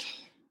 darkest,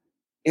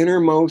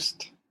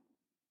 innermost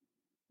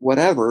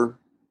whatever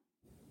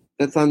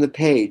that's on the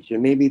page.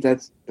 And maybe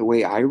that's the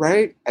way I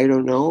write. I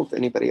don't know if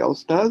anybody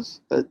else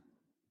does, but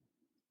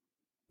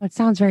it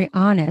sounds very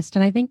honest.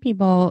 And I think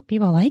people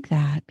like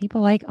that.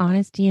 People like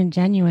honesty and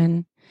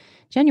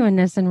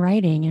genuineness in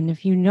writing. And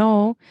if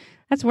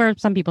that's where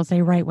some people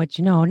say, write what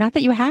you know. Not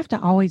that you have to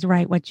always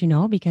write what you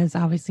know, because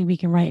obviously we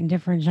can write in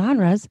different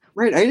genres.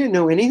 Right. I didn't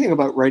know anything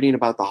about writing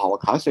about the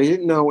Holocaust. I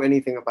didn't know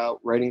anything about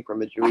writing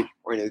from a Jewish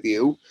point of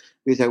view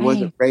because I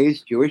wasn't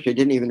raised Jewish. I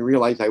didn't even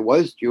realize I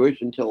was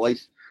Jewish until I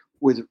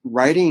was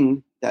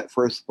writing that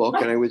first book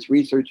and I was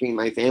researching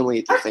my family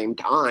at the same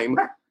time.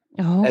 Okay.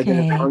 And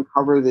then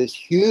uncover this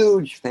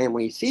huge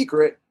family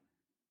secret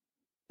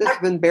that's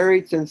been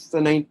buried since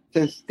the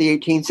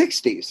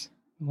 1860s.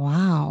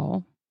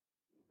 Wow.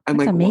 I'm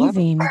That's like,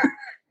 amazing. what?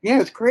 Yeah,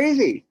 it's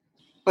crazy.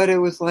 But it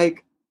was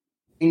like,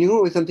 I knew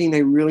it was something I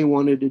really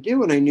wanted to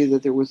do, and I knew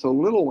that there was so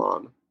little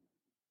on.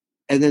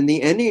 And then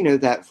the ending of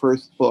that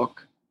first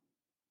book,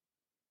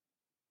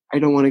 I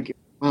don't want to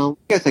I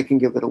guess I can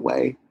give it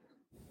away,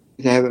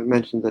 because I haven't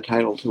mentioned the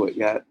title to it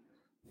yet.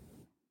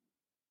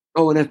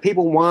 Oh, and if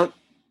people want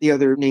the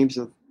other names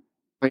of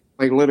my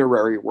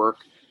literary work,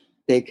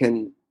 they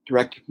can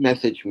direct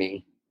message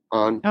me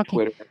on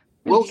Twitter.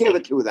 We'll give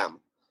it to them.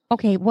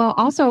 Okay. Well,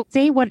 also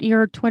say what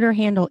your Twitter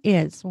handle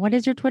is. What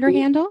is your Twitter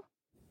handle?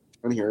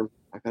 I'm here.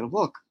 I gotta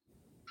look.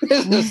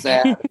 This is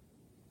sad,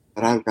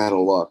 but I've got to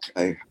look.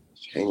 Hang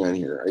on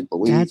here. I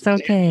believe that's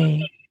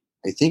okay.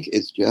 I think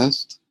it's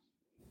just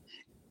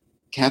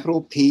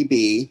capital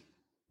PB,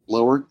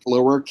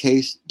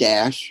 lowercase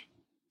dash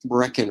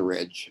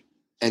Breckenridge,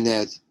 and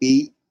that's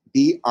BRECKINRIDGE,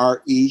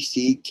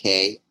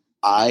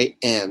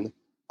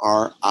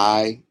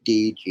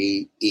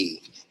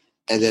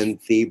 and then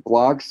the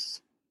blog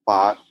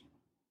spot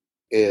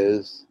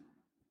is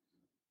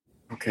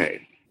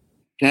okay.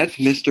 That's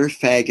Mr.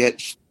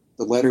 Faggot,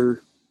 the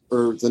letter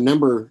or the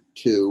number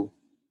 2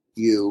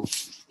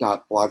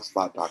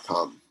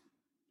 u.blogspot.com.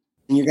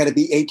 And you got to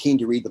be 18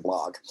 to read the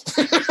blog.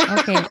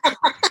 Okay.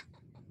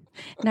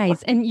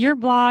 Nice. And your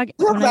blog.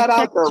 Put that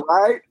out there,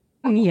 right?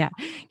 Yeah.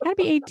 Got to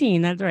be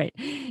 18. That's right.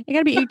 You got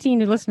to be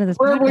 18 to listen to this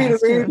Probably podcast.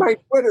 to read my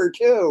Twitter,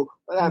 too.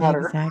 For that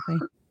matter. Exactly.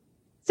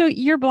 So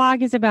your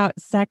blog is about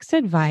sex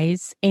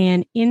advice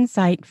and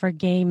insight for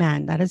gay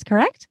men. That is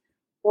correct?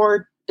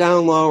 Or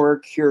down low or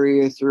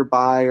curious or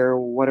bi or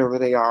whatever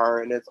they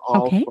are. And it's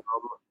all from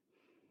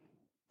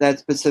that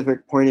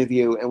specific point of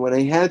view. And when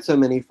I had so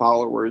many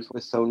followers, what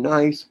was so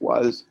nice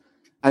was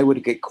I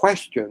would get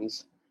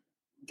questions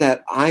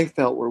that I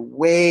felt were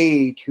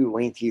way too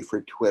lengthy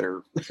for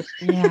Twitter.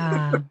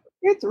 Yeah.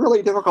 It's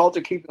really difficult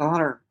to keep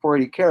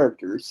 140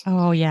 characters.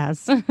 Oh,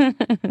 yes.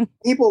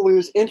 People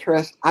lose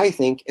interest, I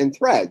think, in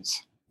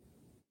threads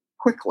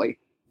quickly.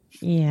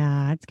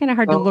 Yeah. It's kind of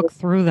hard to look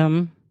through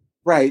them.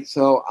 Right.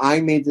 So I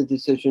made the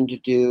decision to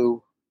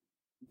do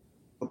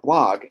a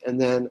blog,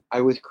 and then I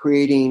was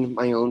creating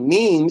my own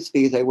memes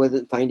because I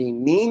wasn't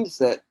finding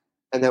memes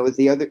and that was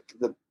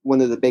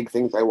one of the big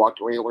things I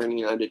walked away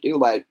learning how to do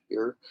last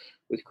year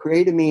was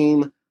create a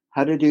meme,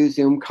 how to do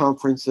Zoom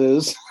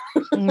conferences.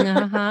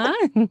 Uh-huh.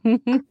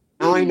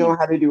 Now I know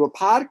how to do a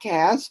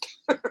podcast.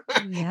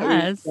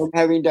 Yes.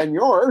 Having done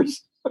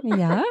yours.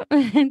 Yeah.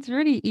 It's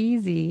really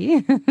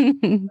easy.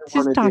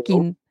 Just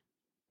talking.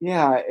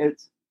 Yeah,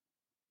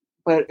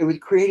 but it was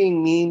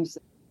creating memes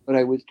that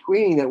I was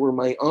tweeting that were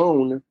my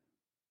own,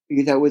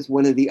 because that was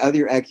one of the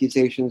other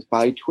accusations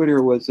by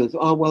Twitter was this,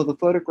 oh, well, the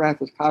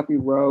photograph is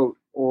copyright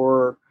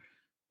or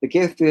the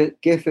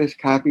GIF is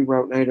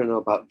copyright. And I don't know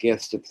about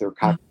GIFs if they're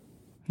copyright.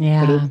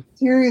 Yeah. But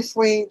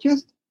seriously,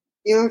 just,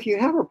 if you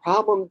have a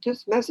problem,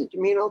 just message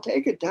me and I'll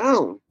take it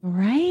down.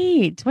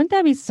 Right. Wouldn't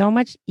that be so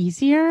much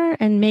easier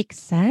and make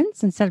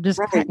sense instead of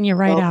just cutting you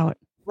right out?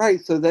 Right.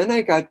 So then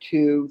I got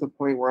to the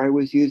point where I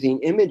was using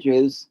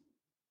images,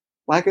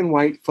 black and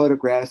white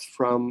photographs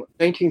from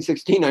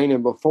 1969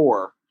 and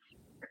before.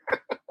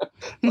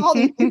 All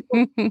these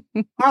people,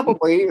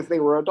 probably, if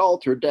they were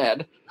adults, are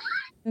dead.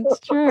 That's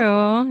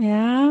true.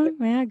 Yeah.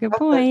 Yeah. Good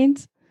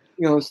point.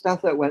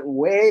 Stuff that went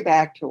way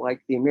back to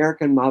like the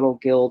American Model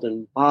Guild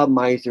and Bob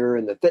Miser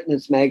and the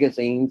fitness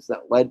magazines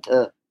that led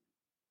to,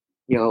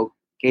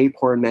 gay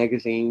porn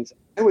magazines.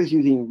 I was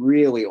using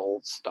really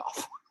old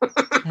stuff.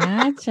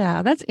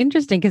 Gotcha. That's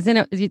interesting because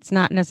then it's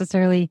not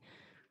necessarily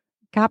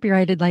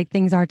copyrighted like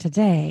things are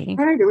today.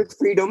 Right. It was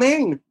free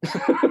domain.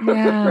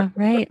 Yeah.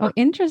 Right. Oh,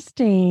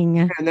 interesting.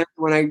 And that's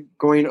when I'm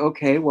going,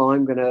 okay, well,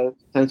 I'm going to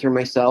censor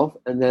myself.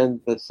 And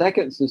then the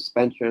second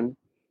suspension,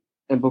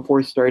 and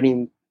before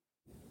starting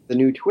the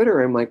new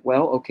Twitter, I'm like,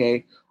 well,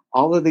 okay,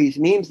 all of these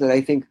memes that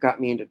I think got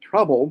me into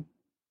trouble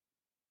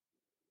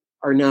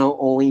are now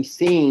only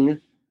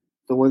seen,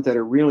 the ones that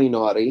are really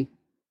naughty,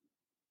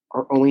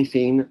 are only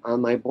seen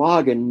on my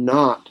blog and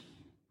not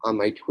on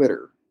my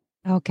Twitter.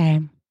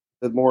 Okay.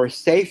 The more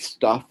safe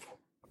stuff,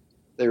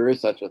 there is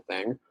such a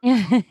thing.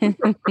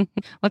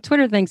 Well,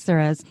 Twitter thinks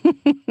there is.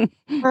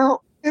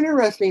 Well,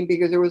 interesting,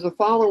 because there was a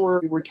follower,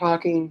 we were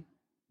talking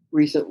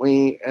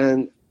recently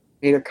and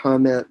made a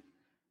comment,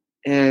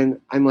 and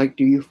I'm like,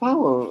 do you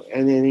follow?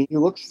 And then he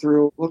looks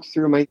through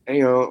my,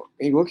 he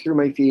looks through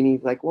my feed and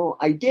he's like, well,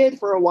 I did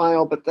for a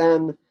while, but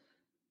then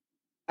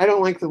I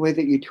don't like the way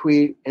that you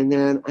tweet. And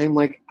then I'm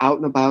like out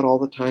and about all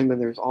the time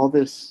and there's all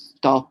this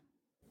stuff,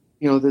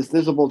 that's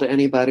visible to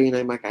anybody. And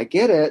I'm like, I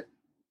get it,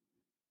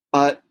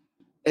 but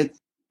it's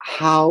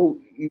how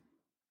you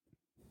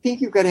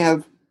think you've got to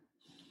have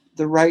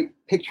the right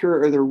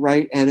picture or the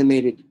right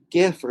animated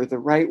GIF or the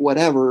right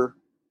whatever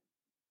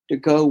to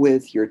go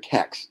with your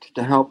text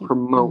to help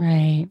promote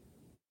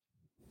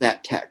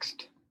that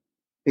text.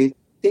 I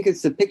think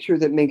it's the picture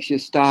that makes you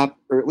stop,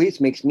 or at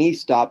least makes me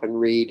stop and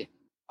read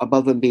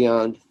above and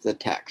beyond the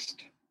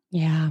text.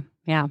 Yeah.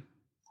 Yeah.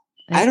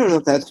 I don't know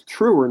if that's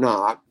true or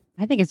not.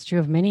 I think it's true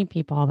of many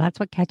people. That's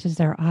what catches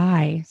their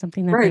eye.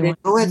 Something that they want.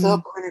 Oh, it's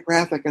all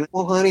pornographic. And,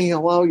 oh, honey,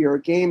 hello, you're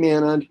a gay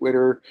man on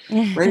Twitter.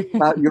 Write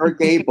about your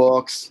gay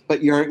books,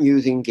 but you aren't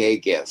using gay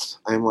GIFs.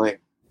 I'm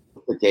like,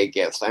 the gay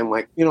GIFs. I'm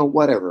like,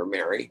 whatever,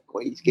 Mary.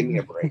 Please give me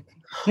a break.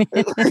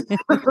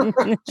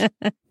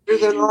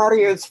 There's an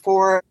audience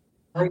for it.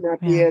 Might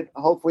not be it.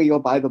 Hopefully you'll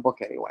buy the book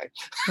anyway.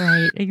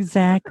 Right,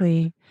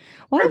 exactly.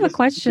 Well, I have a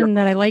question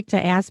that I like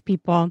to ask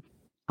people,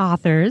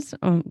 authors,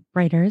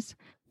 writers.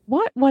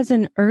 What was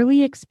an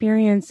early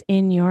experience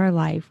in your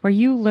life where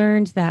you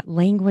learned that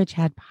language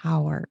had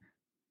power?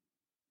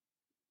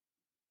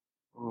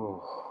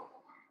 Oh,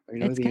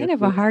 it's kind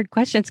of a hard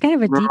question. It's kind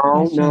of a deep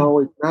question. No,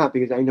 it's not,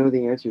 because I know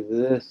the answer to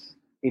this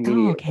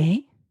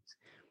immediately.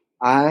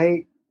 Oh,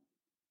 okay.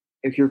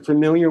 If you're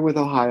familiar with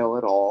Ohio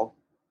at all,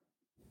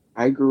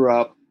 I grew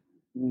up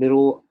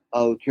middle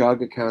of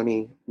Geauga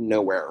County,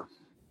 nowhere.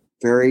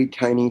 Very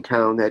tiny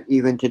town that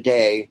even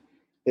today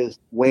is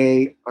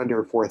way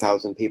under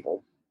 4,000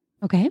 people.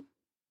 Okay.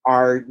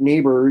 Our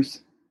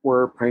neighbors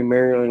were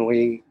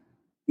primarily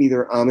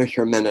either Amish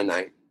or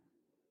Mennonite.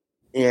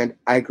 And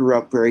I grew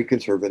up very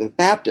conservative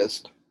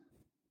Baptist.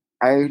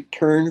 I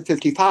turned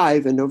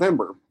 55 in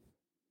November.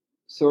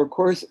 So, of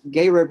course,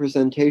 gay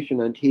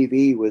representation on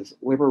TV was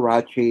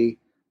Liberace,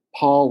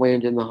 Paul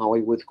Lynde in the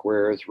Hollywood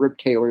Squares, Rip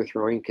Taylor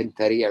throwing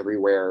confetti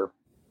everywhere,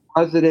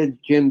 posited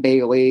Jim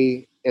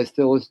Bailey as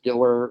Phyllis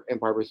Diller and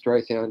Barbara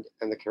Streisand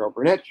and the Carol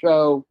Burnett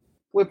Show,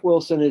 Flip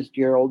Wilson as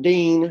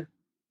Geraldine,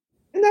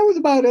 and that was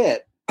about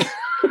it.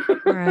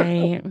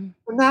 Right.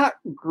 Not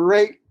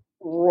great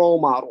role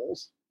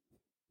models.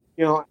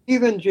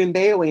 Even Jim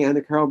Bailey on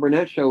the Carol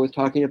Burnett show was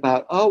talking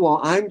about, oh,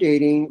 well, I'm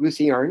dating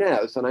Lucy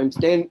Arnaz. And I'm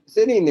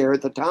sitting there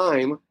at the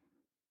time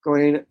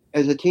going,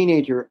 as a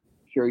teenager,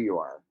 sure you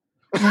are.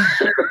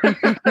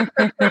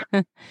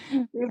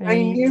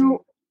 Right.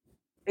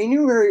 I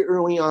knew very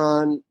early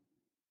on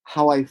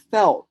how I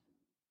felt.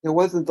 There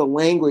wasn't the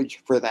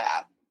language for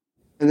that.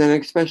 And then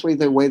especially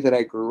the way that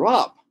I grew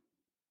up,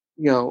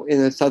 in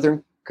a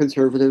Southern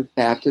Conservative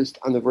Baptist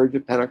on the verge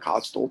of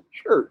Pentecostal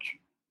church.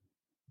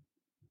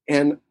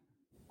 And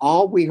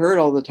all we heard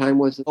all the time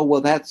was, oh, well,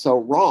 that's so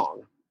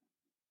wrong.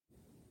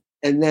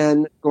 And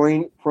then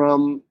going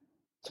from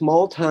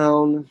small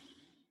town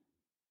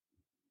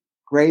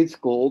grade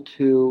school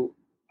to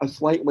a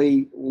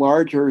slightly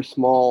larger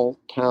small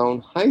town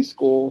high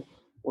school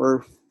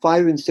where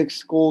 5 and 6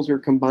 schools are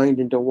combined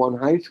into one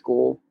high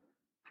school.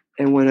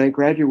 And when I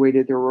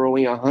graduated, there were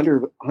only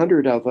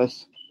 100 of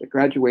us that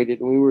graduated,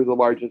 and we were the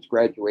largest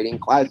graduating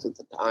class at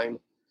the time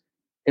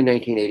in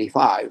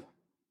 1985.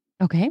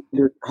 Okay.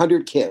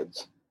 100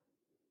 kids,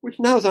 which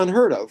now is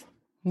unheard of.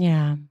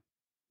 Yeah.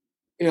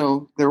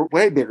 They're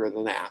way bigger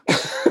than that.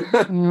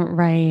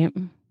 Right.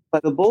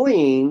 But the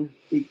bullying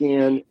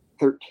began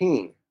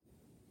 13.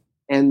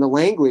 And the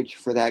language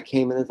for that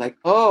came in. It's like,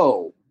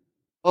 oh,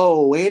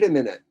 wait a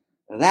minute.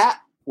 That's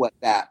what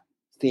that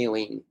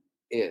feeling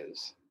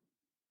is.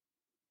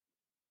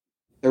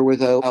 There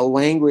was a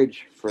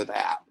language for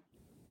that.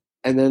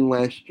 And then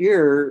last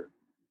year,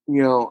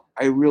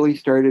 I really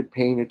started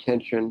paying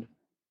attention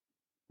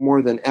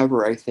more than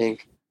ever, I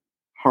think,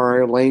 how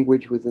our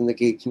language within the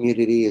gay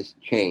community has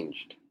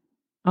changed.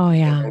 Oh,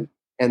 yeah.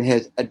 And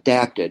has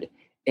adapted,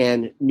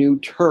 and new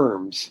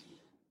terms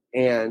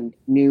and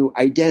new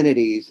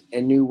identities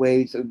and new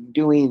ways of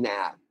doing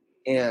that.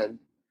 And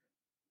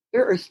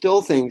there are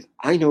still things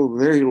I know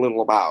very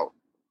little about.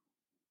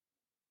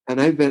 And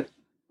I've been,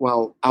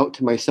 out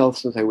to myself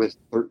since I was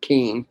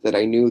 13, that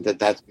I knew that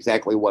that's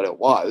exactly what it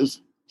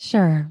was.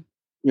 Sure.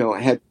 I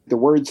had the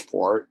words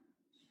for it,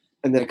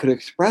 and then I could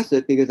express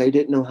it because I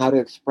didn't know how to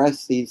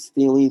express these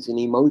feelings and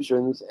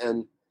emotions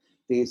and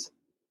these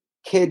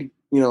kid,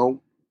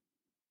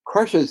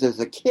 crushes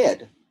as a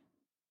kid.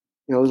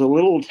 As a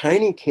little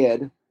tiny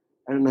kid,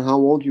 I don't know how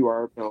old you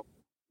are,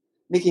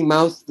 Mickey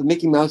Mouse, the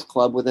Mickey Mouse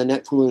Club with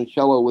Annette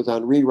Funicello was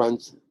on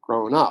reruns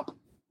growing up.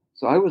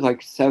 So I was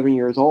like 7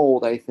 years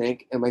old, I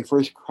think, and my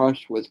first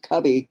crush was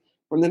Cubby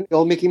from the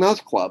old Mickey Mouse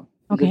Club.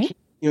 Okay.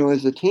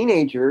 As a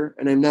teenager,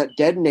 and I'm not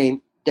dead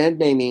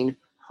naming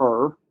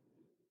her,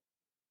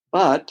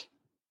 but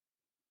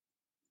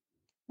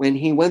when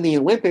he won the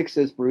Olympics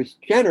as Bruce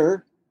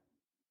Jenner,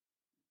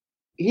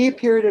 he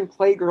appeared in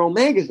Playgirl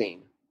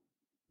magazine.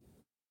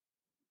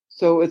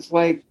 So it's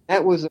like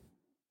that was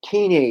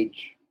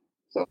teenage.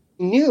 So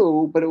I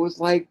knew, but it was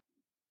like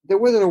there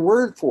wasn't a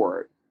word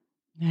for it.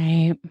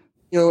 Right.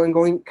 And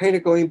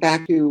going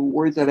back to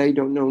words that I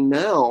don't know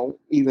now,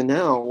 even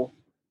now,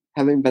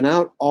 having been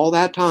out all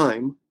that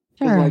time,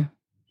 Sure. is like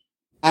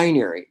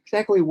binary.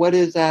 Exactly what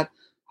is that?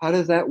 How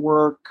does that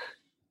work?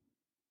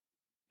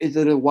 Is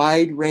it a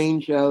wide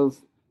range of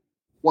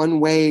one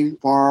way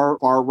far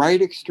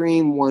right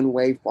extreme, one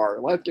way far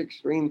left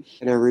extreme,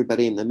 and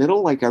everybody in the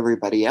middle like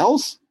everybody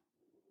else?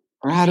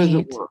 Or how does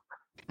it work?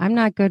 I'm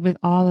not good with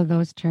all of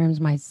those terms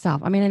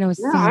myself. I mean, I know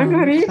some. I'm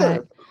not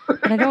either.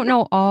 But I don't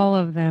know all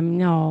of them.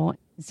 No,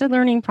 it's a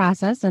learning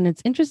process, and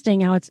it's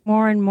interesting how it's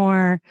more and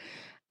more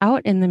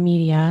out in the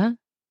media.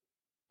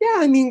 Yeah,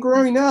 I mean,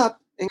 growing up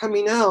and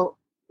coming out,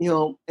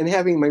 and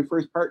having my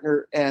first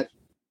partner at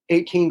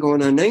 18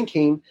 going on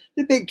 19,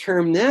 the big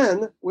term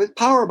then was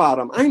power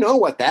bottom. I know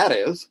what that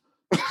is.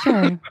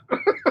 Sure.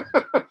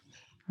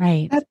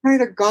 Right. That's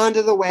kind of gone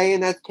to the way,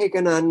 and that's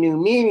taken on new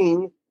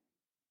meaning.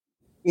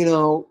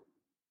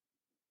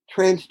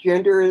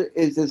 Transgender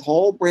is this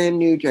whole brand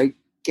new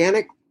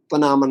gigantic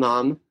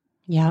phenomenon.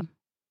 Yeah.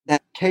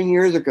 That 10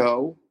 years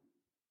ago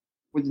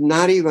was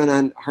not even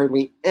on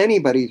hardly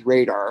anybody's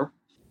radar.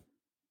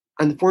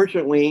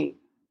 Unfortunately,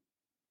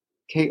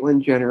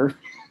 Caitlyn Jenner,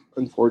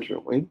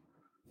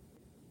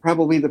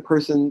 probably the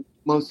person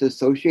most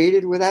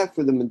associated with that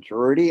for the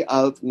majority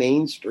of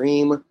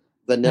mainstream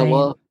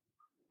vanilla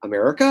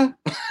America.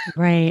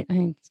 Right.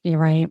 You're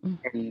right.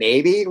 And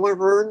maybe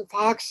Laverne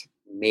Fox,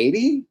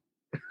 maybe.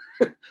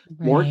 Right.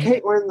 More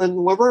Caitlyn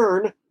than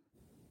Laverne.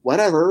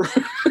 Whatever.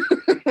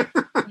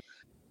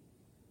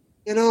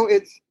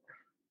 It's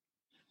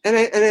and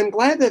I'm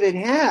glad that it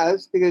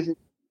has because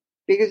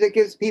it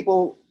gives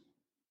people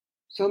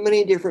so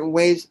many different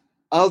ways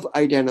of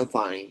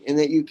identifying, and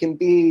that you can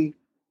be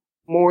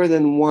more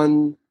than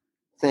one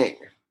thing.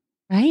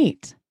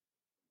 Right.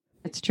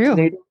 That's true.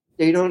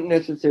 They don't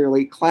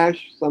necessarily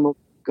clash. Some of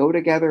them go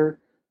together.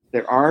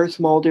 There are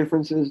small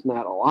differences,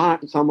 not a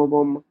lot. Some of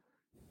them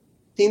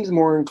seems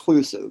more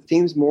inclusive,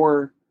 seems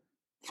more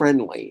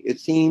friendly. It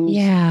seems.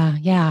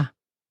 Yeah.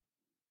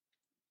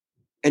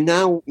 And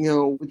now,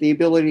 with the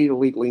ability to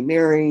legally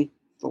marry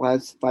the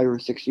last 5 or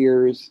 6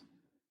 years,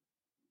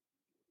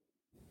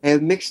 I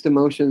have mixed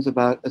emotions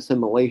about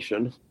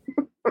assimilation.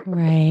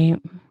 Right.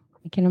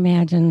 I can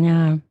imagine.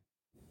 Yeah.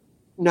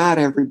 Not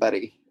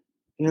everybody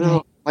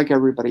Right. like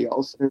everybody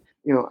else. And,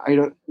 I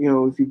don't,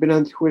 if you've been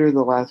on Twitter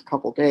the last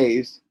couple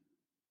days,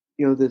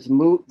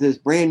 this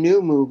brand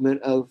new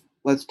movement of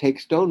let's take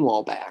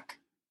Stonewall back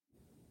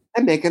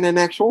and making an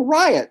actual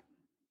riot.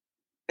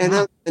 And,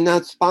 Wow.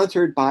 not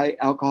sponsored by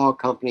alcohol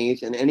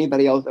companies and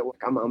anybody else that will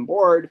come on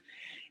board,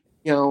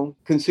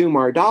 consume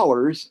our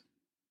dollars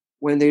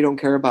when they don't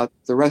care about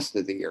the rest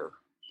of the year.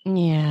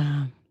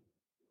 Yeah.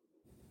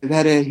 I've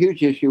had a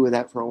huge issue with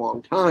that for a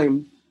long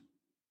time.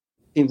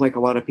 Seems like a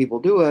lot of people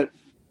do it.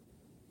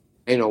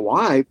 I know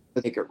why,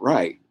 but make it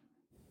right.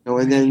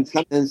 And then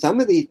some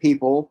of these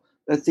people,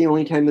 that's the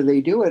only time that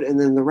they do it. And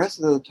then the rest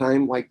of the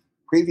time, like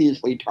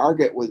previously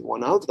Target was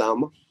one of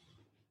them,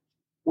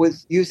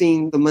 was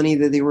using the money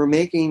that they were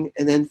making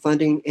and then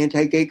funding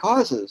anti-gay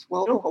causes.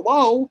 Well,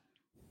 hello.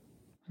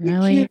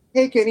 Really? You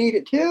can't take and eat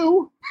it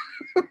too.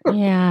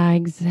 Yeah,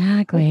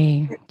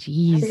 exactly.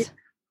 Jeez.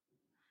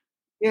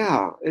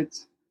 Yeah,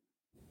 it's.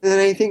 And then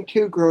I think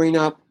too, growing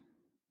up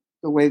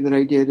the way that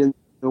I did, and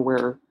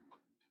where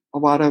a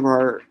lot of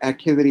our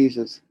activities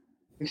is,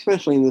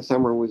 especially in the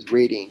summer, was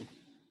reading,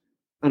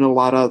 and a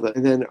lot of it.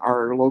 And then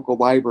our local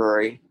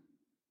library,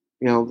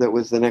 that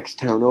was the next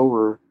town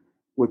over,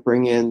 would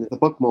bring in the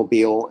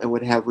bookmobile and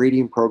would have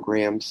reading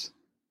programs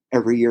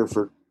every year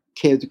for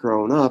kids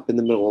growing up in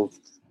the middle of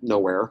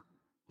nowhere.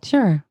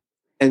 Sure.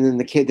 And then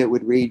the kid that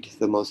would read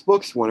the most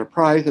books won a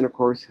prize. And of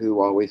course,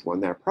 who always won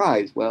that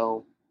prize?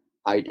 Well,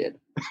 I did.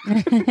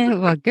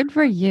 Well, good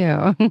for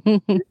you.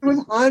 It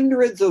was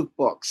hundreds of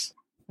books.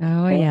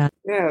 Oh, yeah.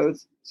 Yeah.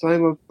 So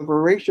I'm a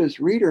voracious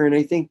reader. And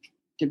I think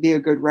to be a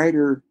good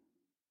writer,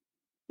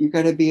 you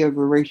got to be a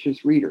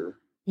voracious reader.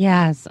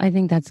 Yes, I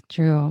think that's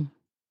true.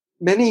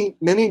 Many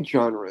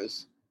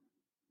genres.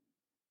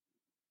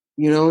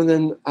 And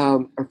then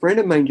a friend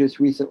of mine just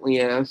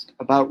recently asked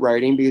about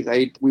writing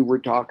because we were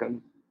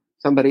talking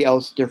somebody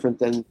else different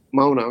than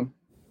Mona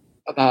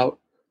about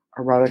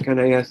erotica,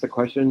 and I asked the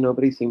question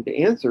nobody seemed to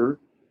answer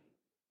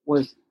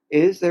was,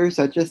 is there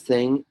such a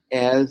thing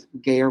as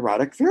gay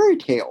erotic fairy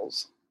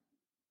tales?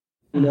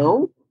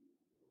 Do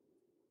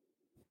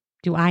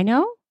I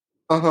know?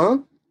 Uh-huh.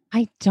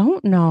 I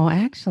don't know,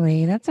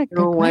 actually. That's a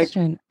good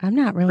question. I'm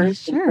not really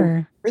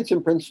sure. Prince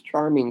and Prince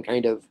Charming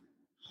kind of.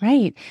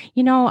 Right.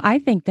 I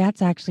think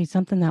that's actually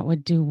something that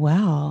would do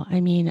well. I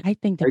mean, I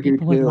think that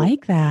people would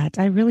like that.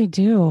 I really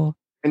do.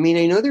 I mean,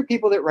 I know there are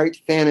people that write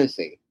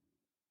fantasy.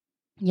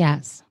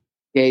 Yes.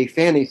 Gay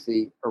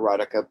fantasy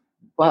erotica,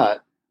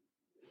 but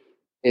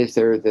is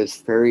there this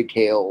fairy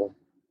tale,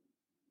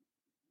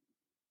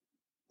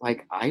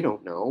 like, I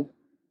don't know.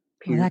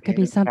 Well, that could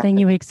be something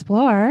you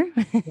explore.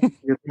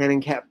 Peter Pan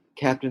and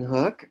Captain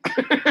Hook.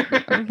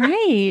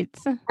 Right.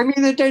 I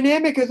mean, the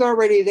dynamic is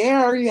already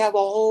there. You have a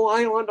whole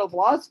island of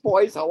lost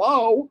boys.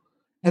 Hello.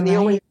 And the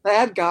only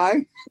bad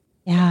guy.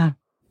 Yeah.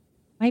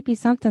 Might be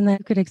something that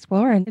you could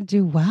explore and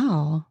do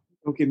well.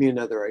 Don't give me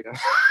another idea.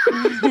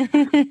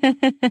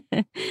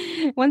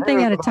 One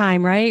thing at a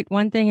time, right?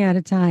 One thing at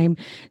a time.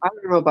 I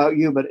don't know about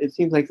you, but it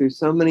seems like there's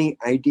so many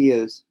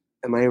ideas.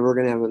 Am I ever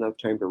going to have enough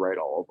time to write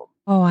all of them?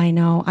 Oh, I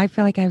know. I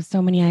feel like I have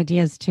so many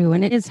ideas too.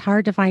 And it is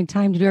hard to find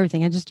time to do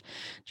everything. I just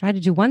try to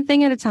do one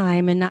thing at a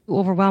time and not be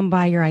overwhelmed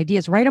by your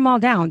ideas. Write them all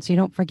down so you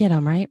don't forget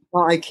them, right?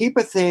 Well, I keep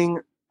a thing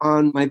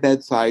on my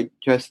bedside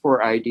just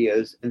for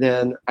ideas. And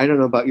then I don't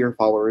know about your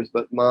followers,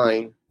 but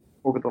mine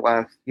over the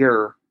last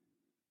year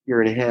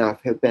and a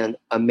half have been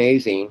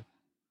amazing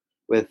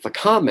with the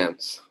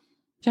comments.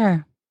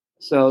 Sure.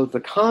 So the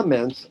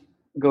comments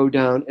go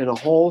down in a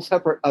whole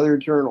separate other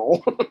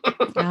journal.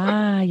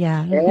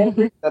 Yeah.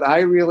 That I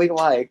really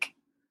like.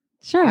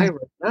 Sure. I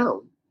write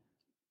down.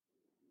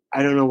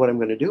 I don't know what I'm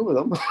going to do with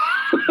them.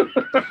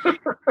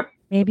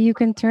 Maybe you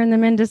can turn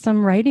them into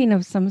some writing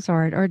of some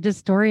sort, or just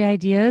story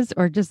ideas,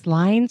 or just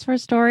lines for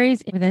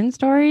stories within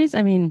stories.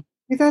 I mean,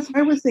 that's what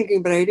I was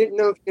thinking, but I didn't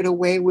know if you get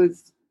away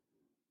with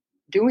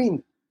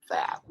doing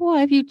that. Well,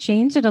 if you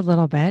change it a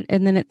little bit,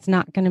 and then it's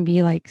not going to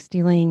be like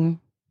stealing,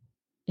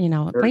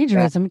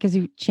 plagiarism because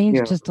you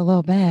changed just a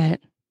little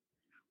bit.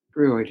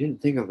 True, I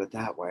didn't think of it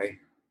that way.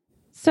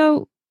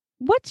 So,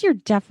 what's your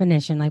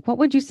definition? Like, what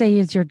would you say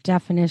is your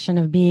definition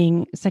of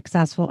being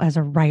successful as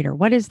a writer?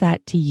 What is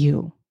that to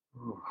you?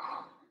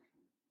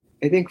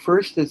 I think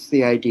first it's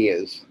the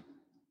ideas,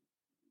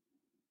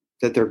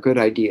 that they're good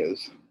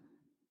ideas.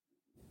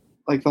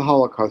 Like the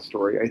Holocaust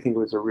story, I think it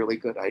was a really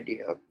good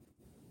idea.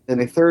 And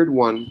the third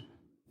one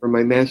for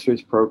my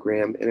master's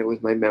program, and it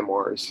was my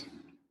memoirs.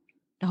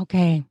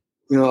 Okay.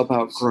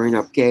 About growing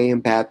up gay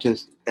and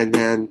Baptist, and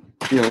then,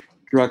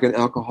 drug and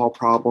alcohol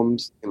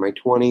problems in my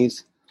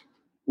 20s,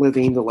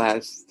 living the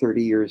last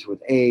 30 years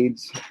with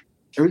AIDS.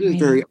 I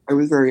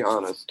was very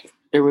honest.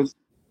 It was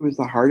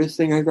the hardest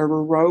thing I've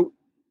ever wrote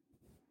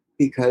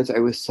because I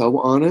was so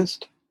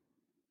honest,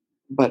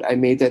 but I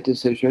made that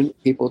decision.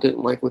 People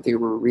didn't like what they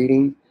were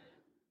reading.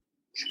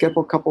 Skip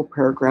a couple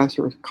paragraphs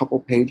or a couple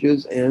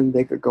pages and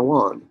they could go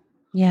on.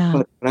 Yeah.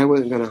 But I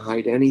wasn't going to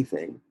hide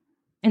anything.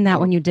 And that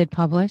one you did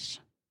publish?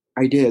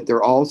 I did.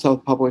 They're all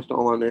self-published,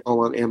 all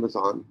on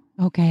Amazon.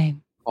 Okay.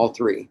 All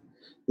three.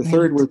 The Right.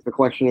 third was the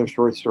collection of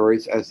short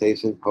stories,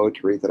 essays, and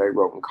poetry that I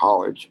wrote in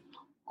college,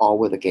 all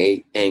with a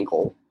gay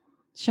angle.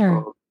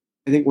 Sure.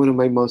 I think one of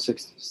my most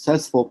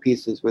successful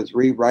pieces was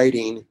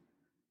rewriting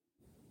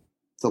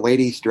The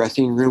Ladies'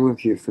 Dressing Room,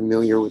 if you're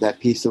familiar with that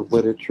piece of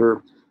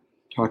literature,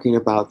 talking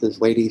about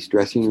this ladies'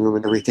 dressing room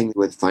and everything you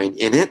would find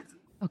in it.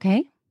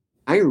 Okay.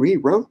 I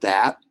rewrote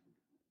that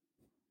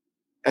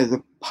as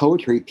a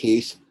poetry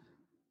piece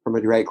from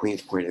a drag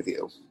queen's point of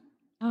view.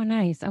 Oh,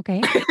 nice.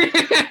 Okay.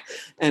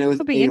 And it was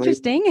It'll be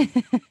interesting.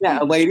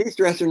 a ladies'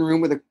 dressing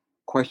room with a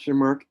question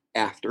mark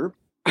after.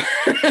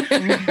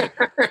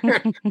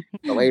 A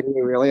lady,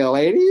 really a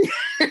lady?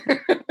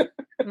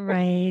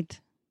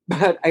 Right.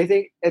 But I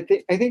think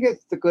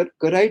it's the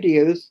good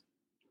ideas.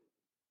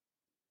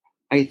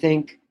 I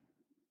think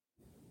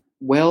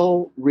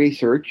well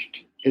researched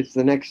is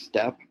the next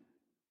step.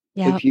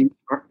 Yeah.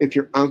 If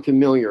you're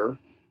unfamiliar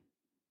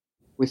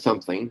with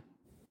something,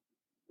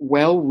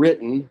 well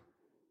written,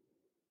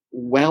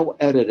 well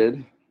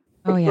edited.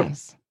 Oh,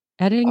 yes.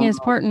 Editing is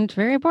important.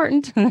 Very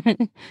important.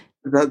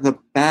 The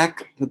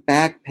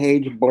back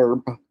page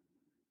blurb,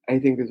 I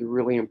think, is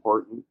really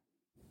important.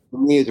 For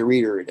me as a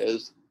reader, it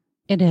is.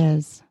 It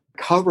is.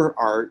 Cover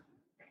art.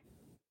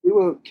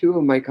 Two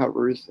of my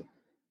covers.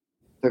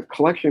 The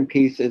collection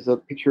piece is a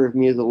picture of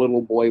me as a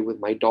little boy with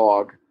my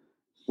dog,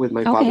 with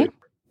my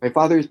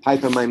father's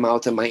pipe in my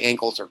mouth and my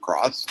ankles are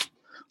crossed.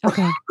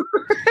 Okay.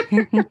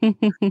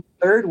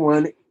 Third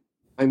one,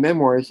 my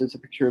memoirs, is a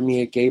picture of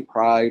me at Gay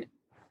Pride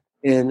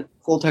in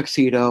full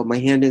tuxedo, my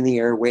hand in the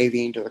air,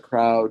 waving to the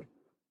crowd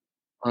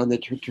on the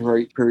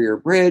Detroit Superior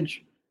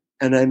Bridge,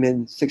 and I'm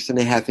in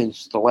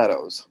 6.5-inch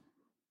stilettos.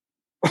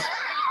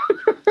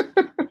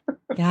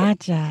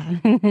 Gotcha.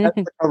 That's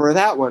the cover of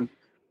that one.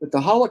 But the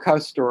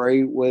Holocaust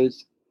story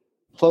was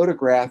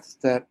photographs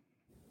and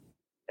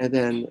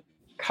then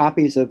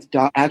copies of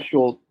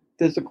actual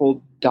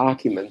physical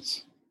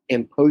documents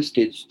and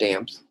postage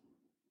stamps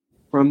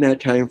from that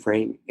time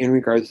frame in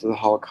regards to the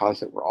Holocaust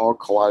that were all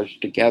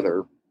collaged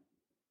together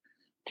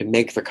to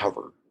make the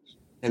cover.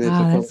 And it's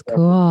that's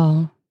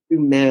cool. Two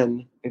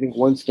men, I think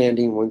one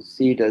standing, one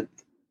seated,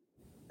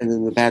 and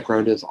then the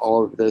background is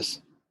all of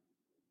this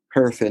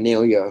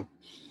paraphernalia,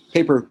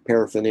 paper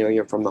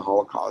paraphernalia from the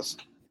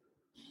Holocaust.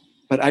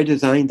 But I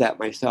designed that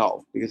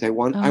myself because I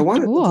wanted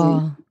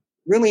something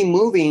really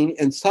moving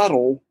and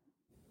subtle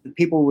that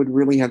people would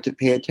really have to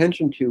pay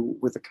attention to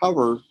with the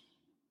cover.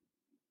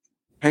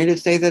 Trying to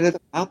say that it's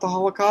about the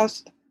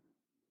Holocaust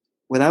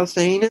without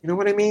saying it. You know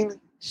what I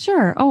mean?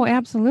 Sure. Oh,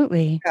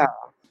 absolutely. Yeah.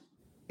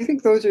 I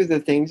think those are the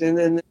things. And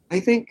then I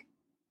think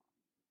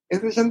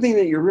if it's something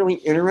that you're really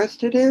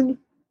interested in,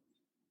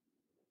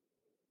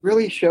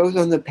 really shows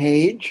on the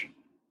page.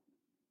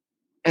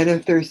 And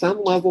if there's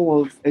some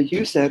level of, as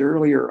you said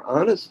earlier,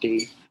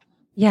 honesty.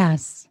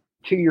 Yes.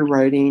 To your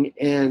writing,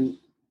 and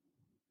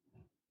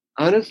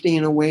honesty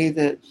in a way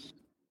that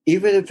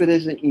even if it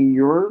isn't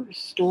your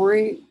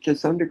story, to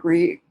some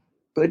degree,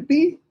 could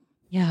be.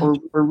 Yeah.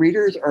 Or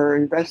readers are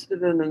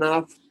invested in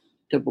enough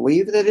to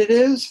believe that it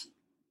is.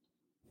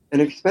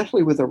 And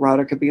especially with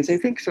erotica, because I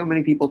think so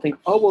many people think,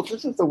 oh, well,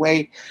 this is the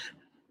way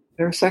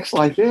their sex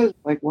life is.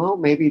 Like, well,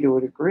 maybe to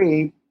a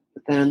degree,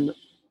 but then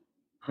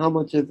how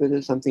much of it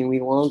is something we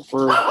long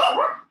for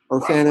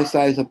or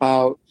fantasize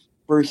about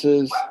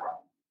versus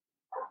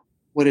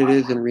what it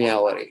is in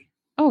reality?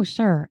 Oh,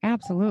 sure.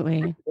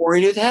 Absolutely.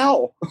 Boring as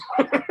hell.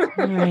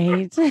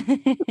 Right. Well,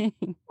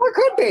 it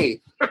could be.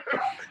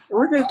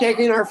 We're just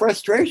taking our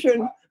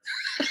frustration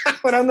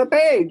put on the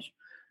page.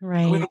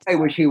 Right. I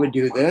wish he would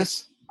do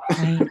this.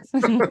 Right.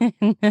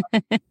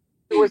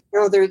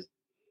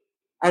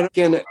 I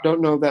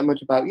don't know that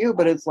much about you,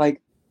 but it's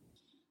like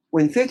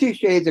when 50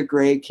 Shades of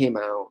Grey came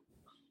out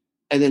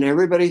and then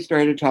everybody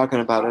started talking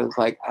about it, it's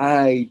like,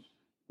 I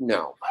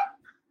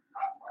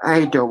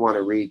don't want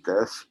to read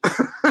this.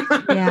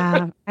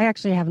 Yeah, I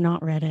actually have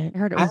not read it. I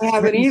heard it was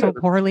haven't written so either.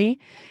 poorly.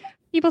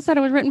 People said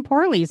it was written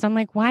poorly. So I'm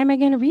like, why am I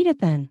going to read it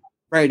then?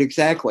 Right,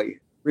 exactly.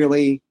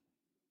 Really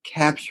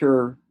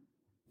capture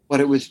what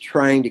it was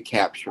trying to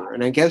capture.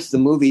 And I guess the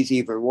movie's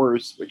even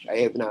worse, which I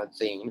have not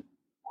seen.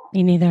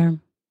 Me neither.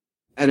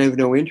 And I have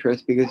no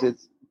interest because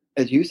it's,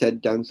 as you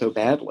said, done so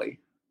badly.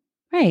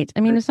 Right.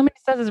 I mean, if somebody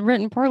says it's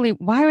written poorly,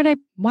 why would I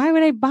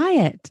buy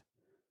it?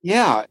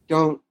 Yeah,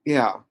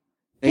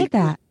 Get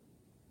that.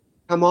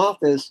 Come off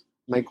as,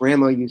 my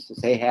grandma used to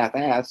say,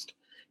 half-assed.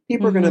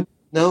 People are going to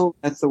know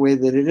that's the way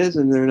that it is,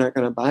 and they're not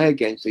going to buy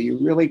again. So you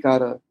really got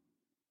to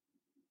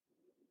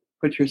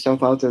put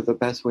yourself out there the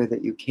best way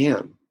that you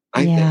can.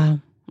 I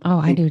think. Oh,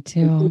 I do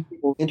too.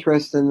 People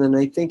interested, and then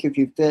I think if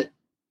you fit,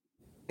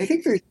 I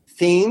think there's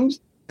themes,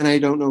 and I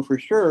don't know for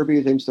sure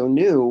because I'm so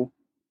new,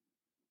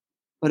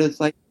 but it's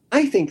like,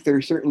 I think there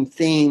are certain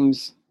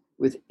themes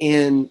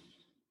within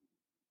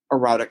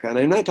erotica, and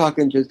I'm not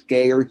talking just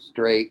gay or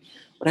straight,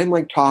 but I'm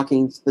like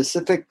talking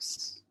specific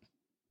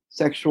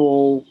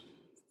sexual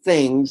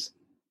things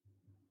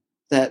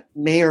that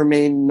may or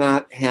may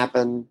not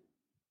happen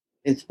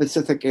in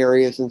specific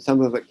areas, and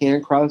some of it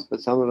can cross,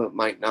 but some of it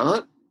might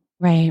not.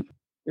 Right.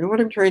 You know what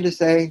I'm trying to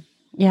say?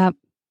 Yep.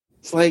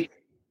 It's like,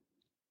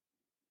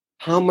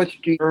 how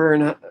much do you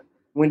earn?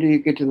 When do you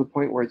get to the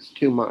point where it's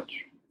too much?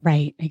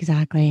 Right,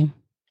 exactly.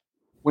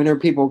 When are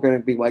people going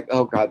to be like,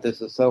 oh God,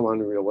 this is so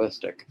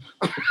unrealistic?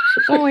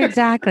 Oh,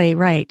 exactly.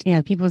 Right.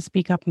 Yeah. People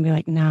speak up and be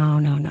like, no,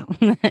 no, no.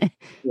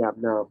 Yeah,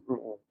 no.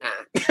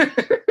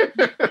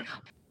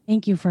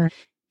 Thank you for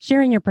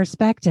sharing your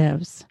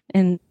perspectives.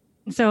 And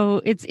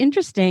so it's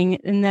interesting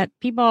in that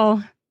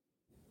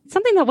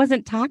something that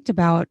wasn't talked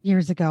about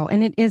years ago,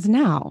 and it is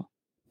now.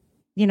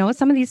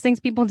 Some of these things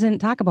people didn't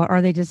talk about,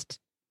 or they just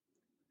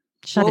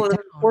shut it down.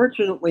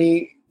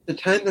 Unfortunately, the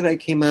time that I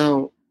came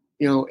out,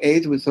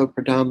 AIDS was so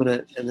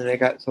predominant, and then I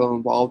got so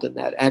involved in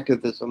that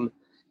activism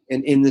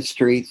and in the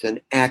streets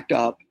and ACT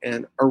UP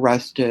and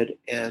arrested,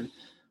 and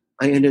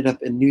I ended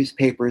up in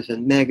newspapers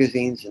and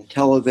magazines and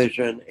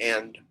television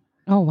and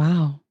oh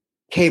wow,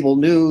 cable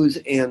news,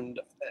 and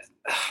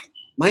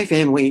my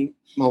family,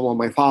 well,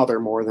 my father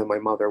more than my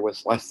mother,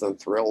 was less than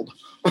thrilled.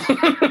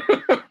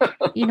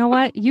 You know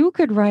what? You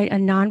could write a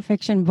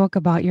nonfiction book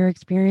about your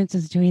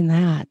experiences doing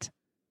that.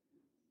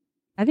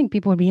 I think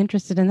people would be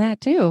interested in that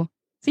too.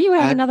 So you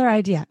have another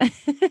idea.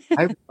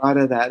 I thought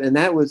of that. And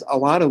that was a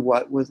lot of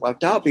what was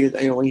left out because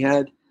I only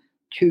had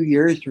 2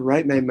 years to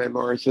write my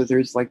memoir. So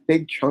there's like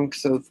big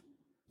chunks of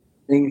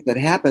things that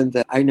happened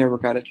that I never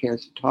got a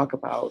chance to talk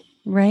about.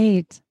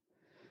 Right.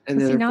 And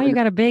well, then now you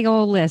got a big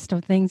old list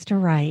of things to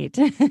write.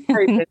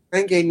 Right. And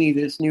Frank gave me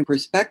this new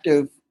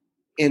perspective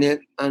in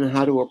it on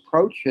how to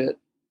approach it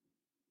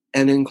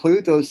and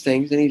include those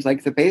things. And he's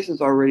like, the base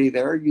is already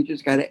there. You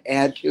just got to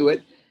add to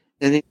it.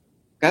 And it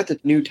got the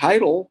new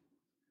title.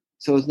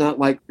 So it's not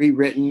like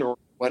rewritten or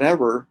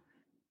whatever,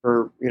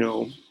 or,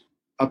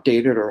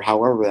 updated or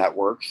however that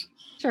works.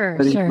 Sure,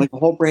 but it's like a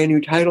whole brand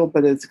new title,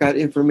 but it's got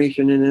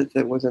information in it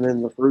that wasn't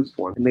in the first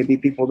one. And maybe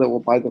people that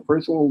will buy the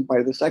first one will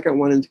buy the second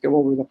one and skip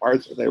over the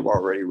parts that they've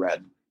already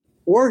read.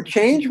 Or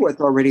change what's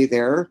already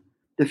there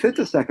to fit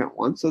the second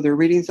one, so they're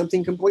reading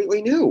something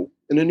completely new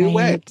in a new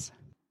way.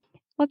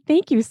 Well,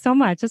 thank you so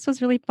much. This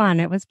was really fun.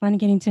 It was fun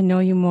getting to know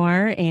you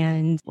more.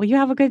 And you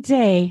have a good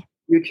day.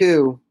 You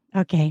too.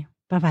 Okay.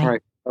 Bye-bye. All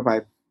right.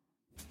 Bye-bye.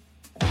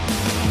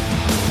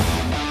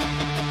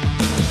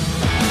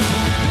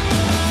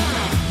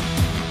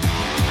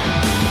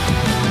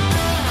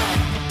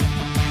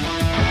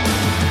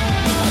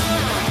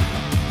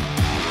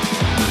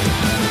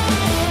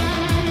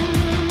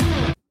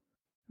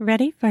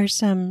 Ready for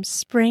some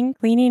spring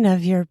cleaning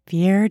of your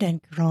beard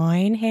and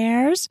groin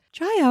hairs?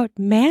 Try out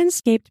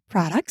Manscaped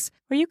products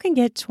where you can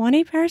get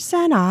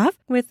 20% off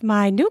with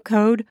my new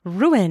code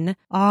RUAN,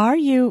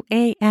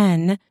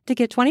 RUAN, to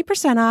get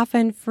 20% off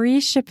and free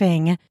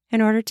shipping.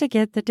 In order to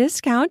get the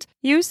discount,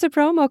 use the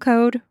promo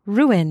code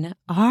RUAN,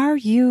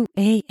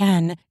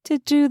 RUAN, to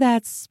do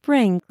that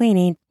spring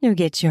cleaning to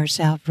get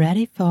yourself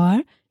ready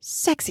for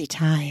sexy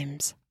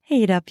times.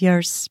 Heat up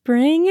your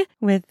spring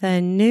with a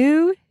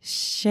new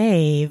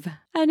shave,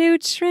 a new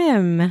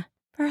trim.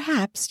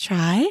 Perhaps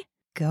try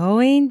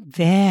Going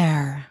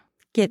Bare.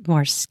 Get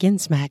more skin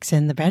smacks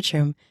in the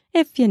bedroom,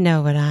 if you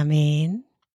know what I mean.